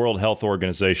the World Health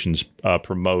Organization's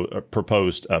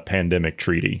proposed pandemic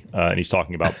treaty, and he's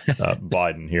talking about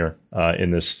Biden here in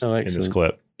this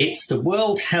clip. It's the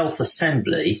World Health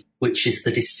Assembly, which is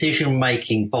the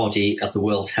decision-making body of the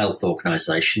World Health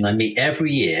Organization. They meet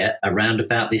every year around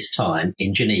about this time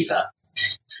in Geneva.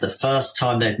 It's the first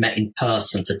time they've met in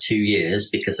person for 2 years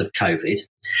because of COVID.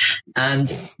 And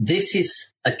this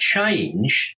is a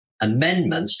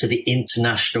amendments to the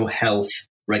international health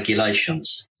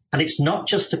regulations. And it's not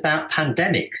just about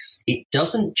pandemics. It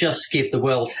doesn't just give the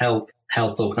World Health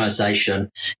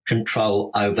Organization control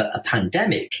over a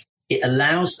pandemic. It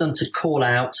allows them to call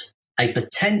out a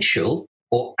potential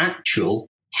or actual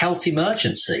health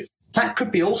emergency. That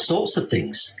could be all sorts of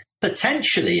things.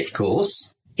 Potentially, of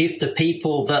course, if the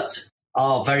people that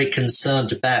are very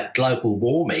concerned about global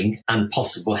warming and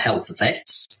possible health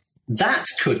effects, that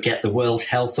could get the World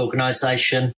Health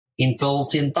Organization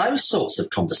involved in those sorts of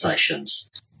conversations.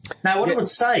 Now, what I would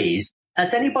say is,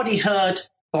 has anybody heard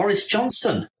Boris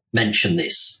Johnson mention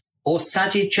this? Or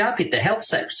Sajid Javid, the health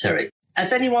secretary?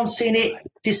 Has anyone seen it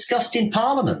discussed in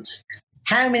Parliament?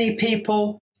 How many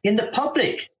people in the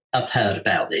public have heard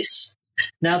about this?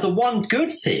 Now, the one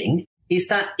good thing is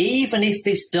that even if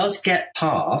this does get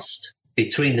passed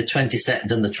between the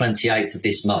 22nd and the 28th of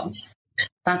this month,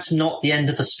 that's not the end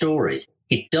of the story.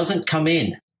 It doesn't come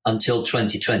in until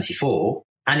 2024.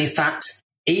 And in fact,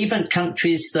 even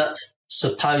countries that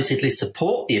supposedly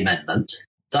support the amendment,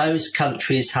 those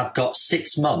countries have got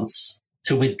 6 months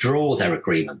to withdraw their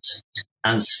agreement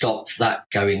and stop that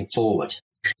going forward.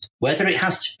 Whether it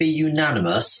has to be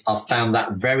unanimous, I've found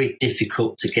that very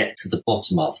difficult to get to the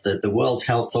bottom of. The World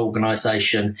Health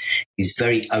Organization is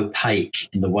very opaque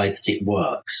in the way that it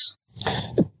works.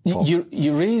 You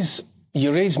raise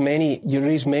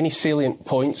many salient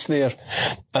points there,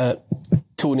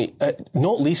 Tony.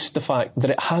 Not least the fact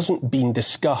that it hasn't been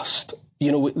discussed.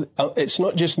 It's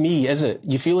not just me, is it?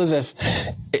 You feel as if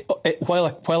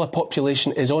while a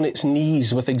population is on its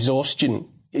knees with exhaustion,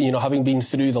 having been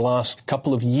through the last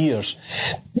couple of years,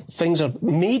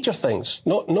 major things,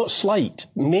 not slight,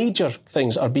 major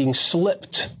things are being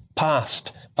slipped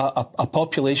past a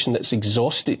population that's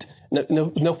exhausted. Now,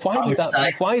 why would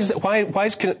that? Why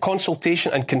is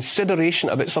consultation and consideration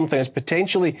about something that's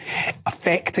potentially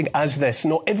affecting us this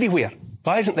not everywhere?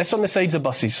 Why isn't this on the sides of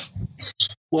buses?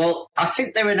 Well, I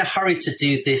think they're in a hurry to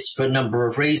do this for a number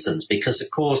of reasons, because, of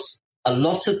course, a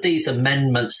lot of these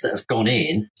amendments that have gone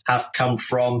in have come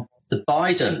from the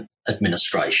Biden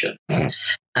administration.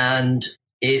 And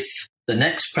if the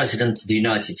next president of the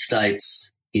United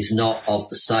States is not of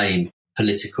the same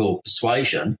political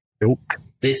persuasion,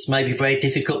 this may be very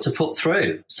difficult to put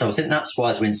through. So I think that's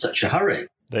why they're in such a hurry.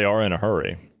 They are in a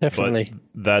hurry. Definitely.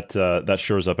 But that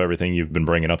shores up everything you've been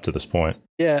bringing up to this point.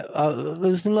 Yeah.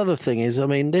 There's another thing is, I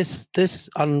mean, it's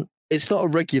not a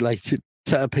regulated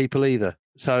set of people either.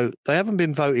 So they haven't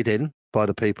been voted in by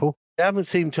the people. They haven't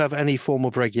seemed to have any form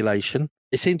of regulation.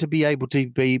 They seem to be able to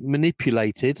be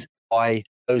manipulated by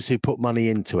those who put money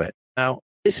into it. Now,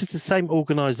 this is the same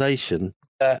organisation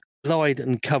that lied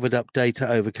and covered up data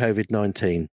over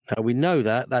COVID-19. Now, we know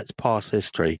that's past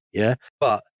history, yeah?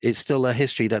 But it's still a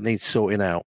history that needs sorting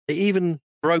out. They even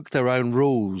broke their own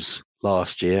rules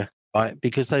last year, right?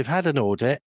 Because they've had an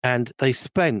audit and they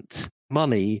spent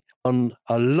a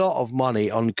lot of money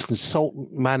on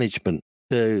consultant management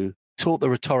to sort the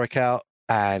rhetoric out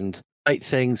and make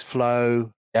things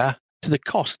flow, yeah? To the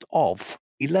cost of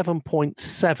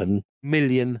 $11.7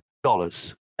 million.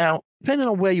 Now, depending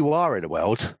on where you are in the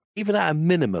world, even at a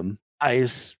minimum, that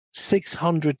is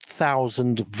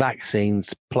 600,000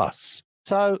 vaccines plus.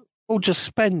 So we'll just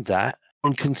spend that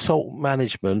on consultant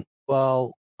management.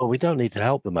 Well, we don't need to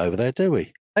help them over there, do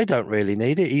we? They don't really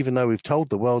need it, even though we've told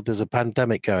the world there's a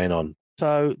pandemic going on.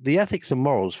 So the ethics and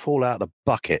morals fall out of the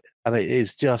bucket, and it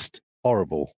is just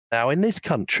horrible. Now, in this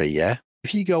country, yeah,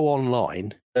 if you go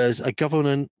online, there's a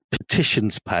government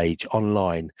petitions page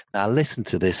online. Now, listen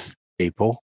to this,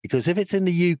 people, because if it's in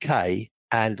the UK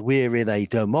and we're in a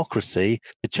democracy,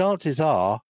 the chances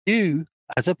are you,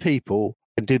 as a people,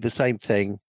 can do the same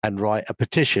thing and write a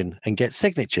petition and get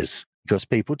signatures, because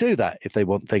people do that if they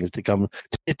want things to come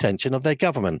to the attention of their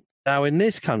government. Now, in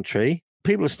this country,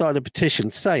 people have started a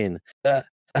petition saying that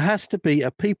there has to be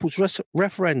a people's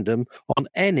referendum on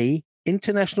any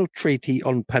international treaty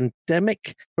on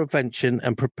pandemic prevention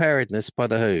and preparedness by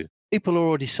the WHO. People are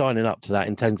already signing up to that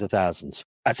in tens of thousands.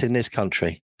 That's in this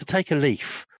country. To take a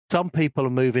leaf. Some people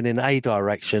are moving in a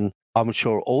direction. I'm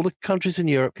sure all the countries in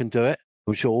Europe can do it.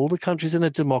 I'm sure all the countries in a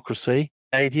democracy,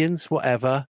 Canadians,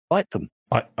 whatever, write them.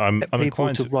 I'm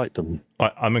inclined to write them.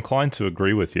 I'm inclined to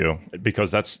agree with you,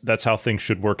 because that's how things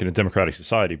should work in a democratic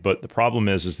society. But the problem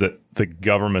is that the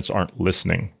governments aren't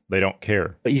listening. They don't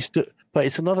care. But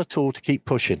it's another tool to keep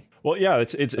pushing. Well, yeah,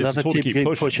 it's another tool to keep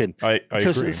pushing. I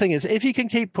because agree. The thing is, if you can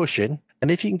keep pushing,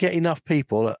 and if you can get enough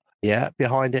people,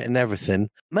 behind it and everything,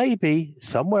 maybe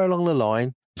somewhere along the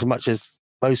line, as much as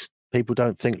most people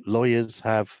don't think lawyers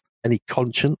have any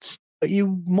conscience, but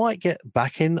you might get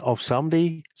backing of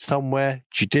somebody somewhere,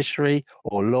 judiciary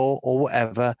or law or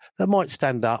whatever, that might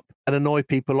stand up and annoy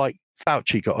people like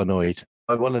Fauci got annoyed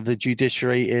by one of the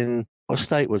judiciary in, what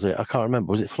state was it? I can't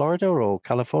remember. Was it Florida or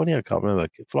California? I can't remember.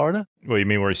 Florida? Well, you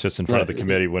mean where he sits in front of the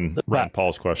committee when Rand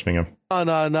Paul's questioning him? Oh,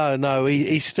 no.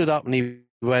 He stood up and he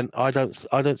went, I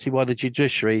don't see why the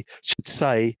judiciary should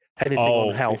say anything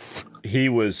on health. He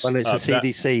was when it's a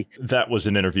CDC. That was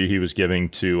an interview he was giving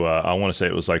to. I want to say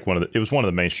it was like one of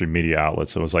the mainstream media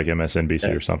outlets. It was like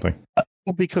MSNBC or something.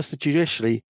 Well, because the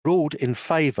judiciary ruled in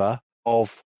favour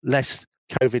of less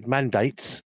COVID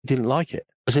mandates, he didn't like it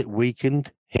because it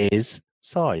weakened his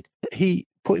side. He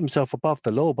put himself above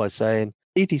the law by saying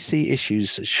CDC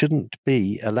issues shouldn't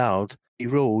be allowed to be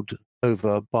ruled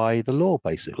over by the law,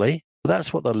 basically.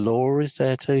 That's what the law is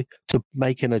there to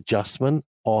make an adjustment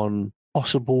on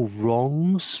possible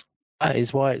wrongs. That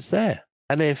is why it's there.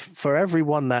 And if for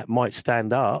everyone that might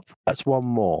stand up, that's one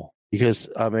more. Because,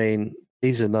 I mean,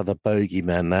 he's another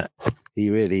bogeyman, that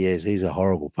he really is. He's a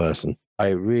horrible person. I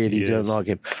really don't like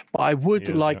him. But I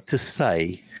would like to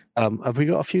say, have we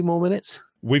got a few more minutes?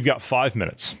 We've got 5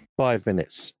 minutes. 5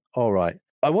 minutes. All right.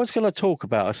 I was going to talk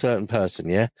about a certain person,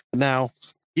 yeah? Now,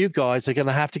 you guys are going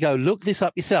to have to go look this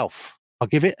up yourself. I'll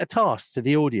give it a task to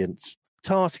the audience. The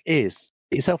task is,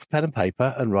 get yourself a pen and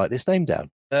paper and write this name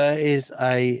down. There is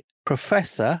a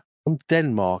professor from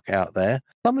Denmark out there.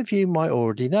 Some of you might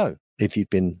already know, if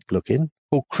you've been looking,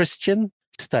 called Christian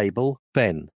Stable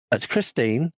Ben. That's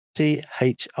Christine, Christine,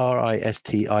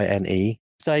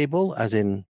 Stable, as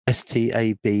in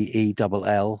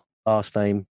Stabell, last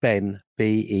name Ben,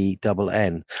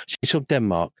 Ben. She's from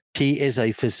Denmark. She is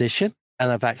a physician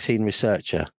and a vaccine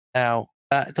researcher. Now,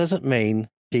 that doesn't mean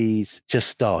she's just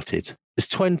started. There's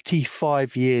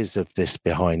 25 years of this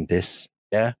behind this,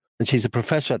 yeah? And she's a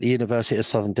professor at the University of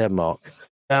Southern Denmark.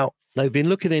 Now, they've been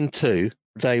looking into,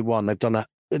 day one, they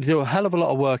do a hell of a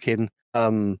lot of work in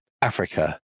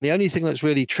Africa. The only thing that's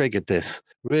really triggered this,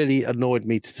 really annoyed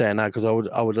me to say it now, because I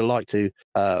would have liked to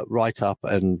write up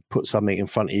and put something in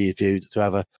front of you to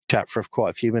have a chat for quite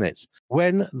a few minutes.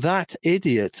 When that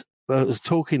idiot was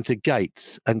talking to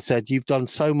Gates and said, you've done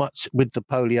so much with the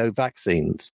polio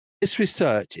vaccines. This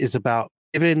research is about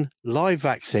giving live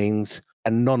vaccines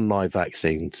and non-live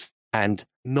vaccines and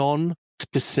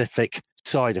non-specific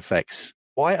side effects.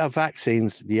 Why are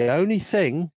vaccines the only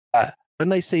thing that when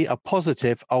they see a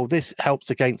positive, this helps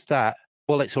against that,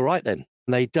 well, it's all right then.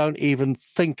 And they don't even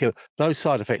think of those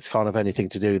side effects can't have anything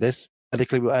to do with this,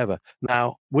 medically, whatever.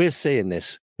 Now, we're seeing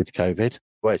this with COVID,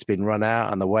 where it's been run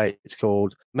out and the way it's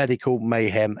called medical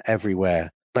mayhem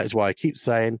everywhere. That is why I keep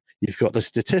saying you've got the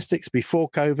statistics before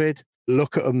COVID.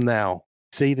 Look at them now.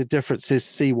 See the differences.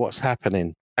 See what's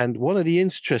happening. And one of the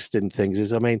interesting things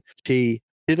is, I mean, she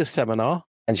did a seminar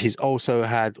and she's also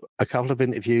had a couple of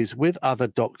interviews with other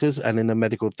doctors and in the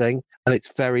medical thing. And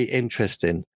it's very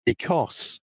interesting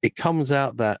because it comes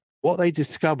out that what they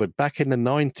discovered back in the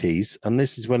 90s, and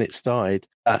this is when it started,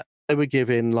 they were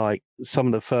giving like some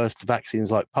of the first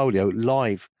vaccines like polio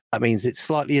live. That means it's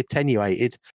slightly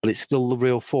attenuated, but it's still the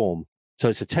real form. So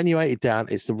it's attenuated down,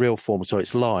 it's the real form, so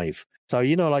it's live. So,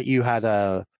 you know, like you had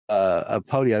a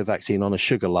polio vaccine on a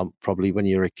sugar lump probably when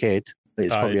you were a kid.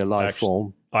 It's probably a live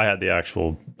form. I had the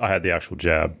actual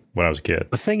jab when I was a kid.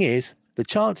 The thing is, the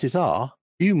chances are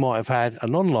you might have had a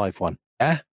non-live one.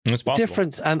 Yeah, it's possible.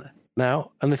 Difference, and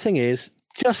the thing is,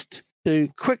 just to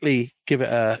quickly give it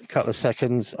a couple of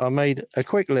seconds, I made a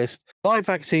quick list. Live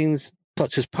vaccines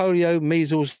such as polio,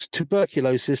 measles,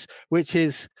 tuberculosis, which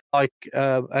is like,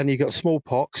 and you got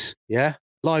smallpox. Yeah,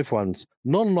 live ones.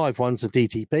 Non-live ones are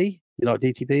DTP. You know what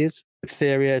DTP is?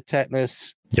 Diphtheria,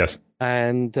 tetanus. Yes.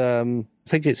 And I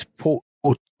think it's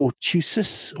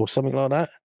pertussis or something like that,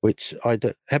 which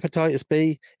hepatitis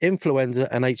B, influenza,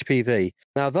 and HPV.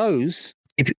 Now, those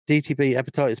DTP,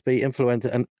 hepatitis B,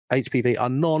 influenza, and HPV are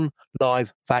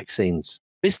non-live vaccines.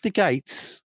 Mr.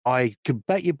 Gates, I could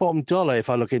bet your bottom dollar if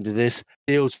I look into this,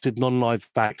 deals with non-live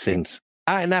vaccines.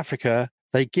 Out in Africa,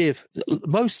 they give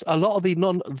a lot of the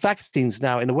non-vaccines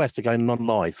now in the West are going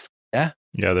non-live. Yeah.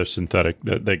 Yeah, they're synthetic.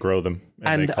 They grow them,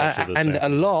 and a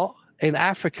lot in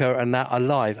Africa and that are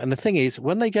live. And the thing is,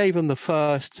 when they gave them the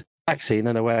first vaccine,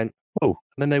 and they went, oh,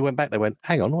 and then they went back. They went,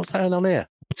 hang on, what's going on here?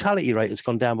 Mortality rate has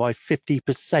gone down by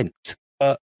 50%,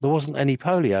 but there wasn't any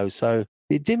polio, so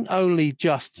it didn't only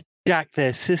just jack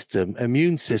their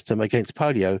immune system against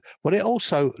polio, but it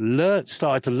also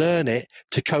started to learn it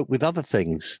to cope with other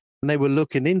things. And they were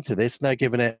looking into this, and they're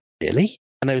giving it really,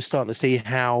 and they were starting to see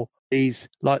how these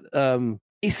like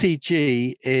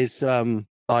BCG is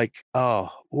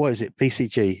what is it?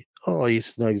 BCG. Oh, I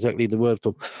used to know exactly the word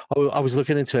for. I was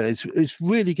looking into it. It's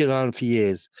really going on for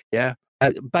years. Yeah,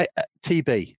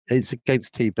 TB. It's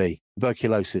against TB,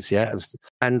 tuberculosis. Yeah,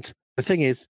 and the thing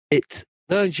is, it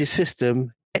learns your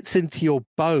system, gets into your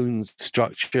bone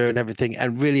structure and everything,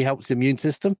 and really helps the immune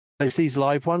system. It's these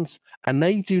live ones, and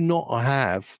they do not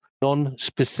have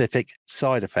non-specific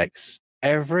side effects.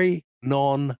 Every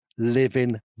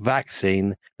non-living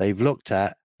vaccine they've looked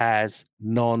at has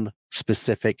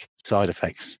non-specific side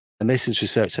effects. And this is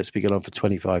research that's been going on for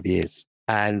 25 years.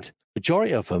 And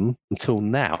majority of them, until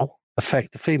now,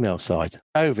 affect the female side.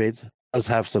 COVID does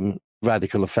have some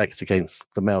radical effects against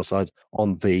the male side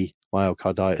on the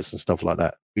myocarditis and stuff like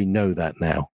that. We know that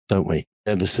now, don't we?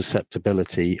 And the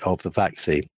susceptibility of the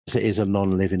vaccine, because it is a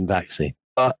non-living vaccine.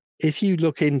 But if you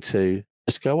look into,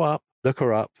 just go up, look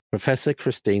her up, Professor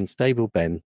Christine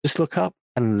Stable-Benn, just look up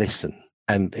and listen.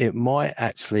 And it might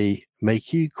actually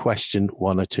make you question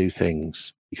one or two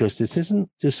things, because this isn't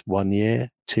just 1 year,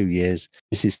 2 years.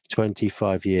 This is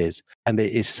 25 years. And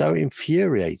it is so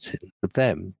infuriating for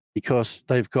them because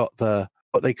they've got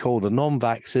what they call the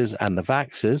non-vaxxers and the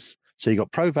vaxxers. So you've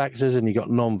got pro-vaxxers and you've got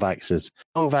non-vaxxers.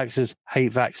 Non-vaxxers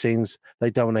hate vaccines.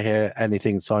 They don't want to hear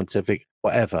anything scientific,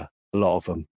 whatever, a lot of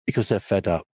them, because they're fed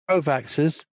up.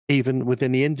 Pro-vaxxers, even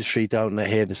within the industry, don't want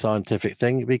to hear the scientific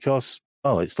thing because,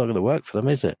 it's not going to work for them,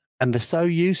 is it? And they're so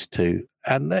used to,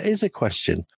 and there is a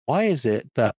question, why is it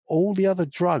that all the other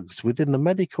drugs within the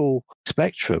medical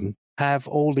spectrum have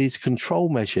all these control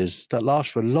measures that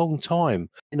last for a long time,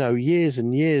 years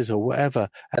and years or whatever,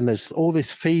 and there's all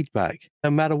this feedback. No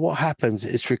matter what happens,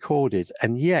 it's recorded.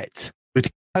 And yet,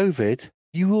 with COVID,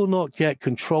 you will not get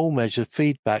control measure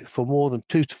feedback for more than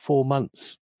 2 to 4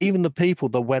 months. Even the people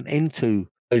that went into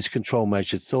those control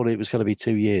measures thought it was going to be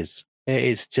 2 years. It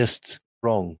is just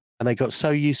wrong. And they got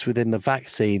so used within the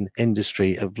vaccine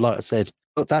industry of, like I said,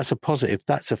 look, that's a positive,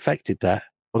 that's affected that.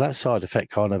 Well, that side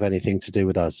effect can't have anything to do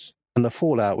with us. And the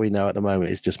fallout we know at the moment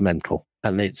is just mental.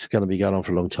 And it's going to be going on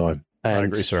for a long time. And I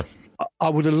agree, sir. I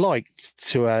would have liked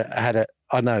to have had it.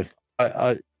 I know.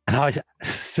 I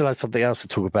still had something else to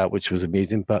talk about, which was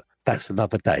amusing, but that's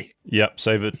another day. Yep.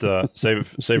 Save it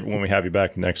when we have you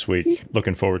back next week.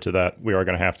 Looking forward to that. We are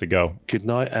going to have to go. Good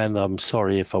night. And I'm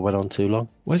sorry if I went on too long.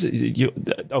 Was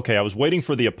it okay? I was waiting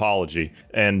for the apology,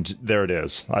 and there it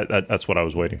is. That's what I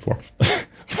was waiting for.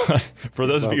 For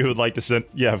those of you who would like to send,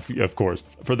 of course.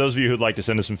 For those of you who'd like to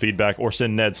send us some feedback or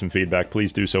send Ned some feedback,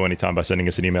 please do so anytime by sending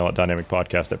us an email at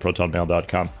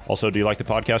dynamicpodcast@protonmail.com. Also, do you like the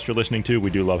podcast you're listening to? We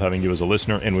do love having you as a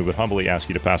listener, and we would humbly ask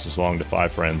you to pass us along to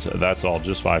 5 friends. That's all,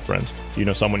 just 5 friends. You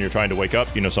know someone you're trying to wake up,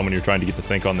 someone you're trying to get to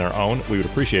think on their own. We would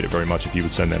appreciate it very much if you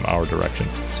would send them our direction.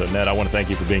 So, Ned, I want to thank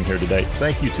you for being here today.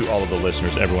 Thank you to all of the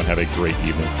listeners. Everyone have a great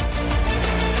evening.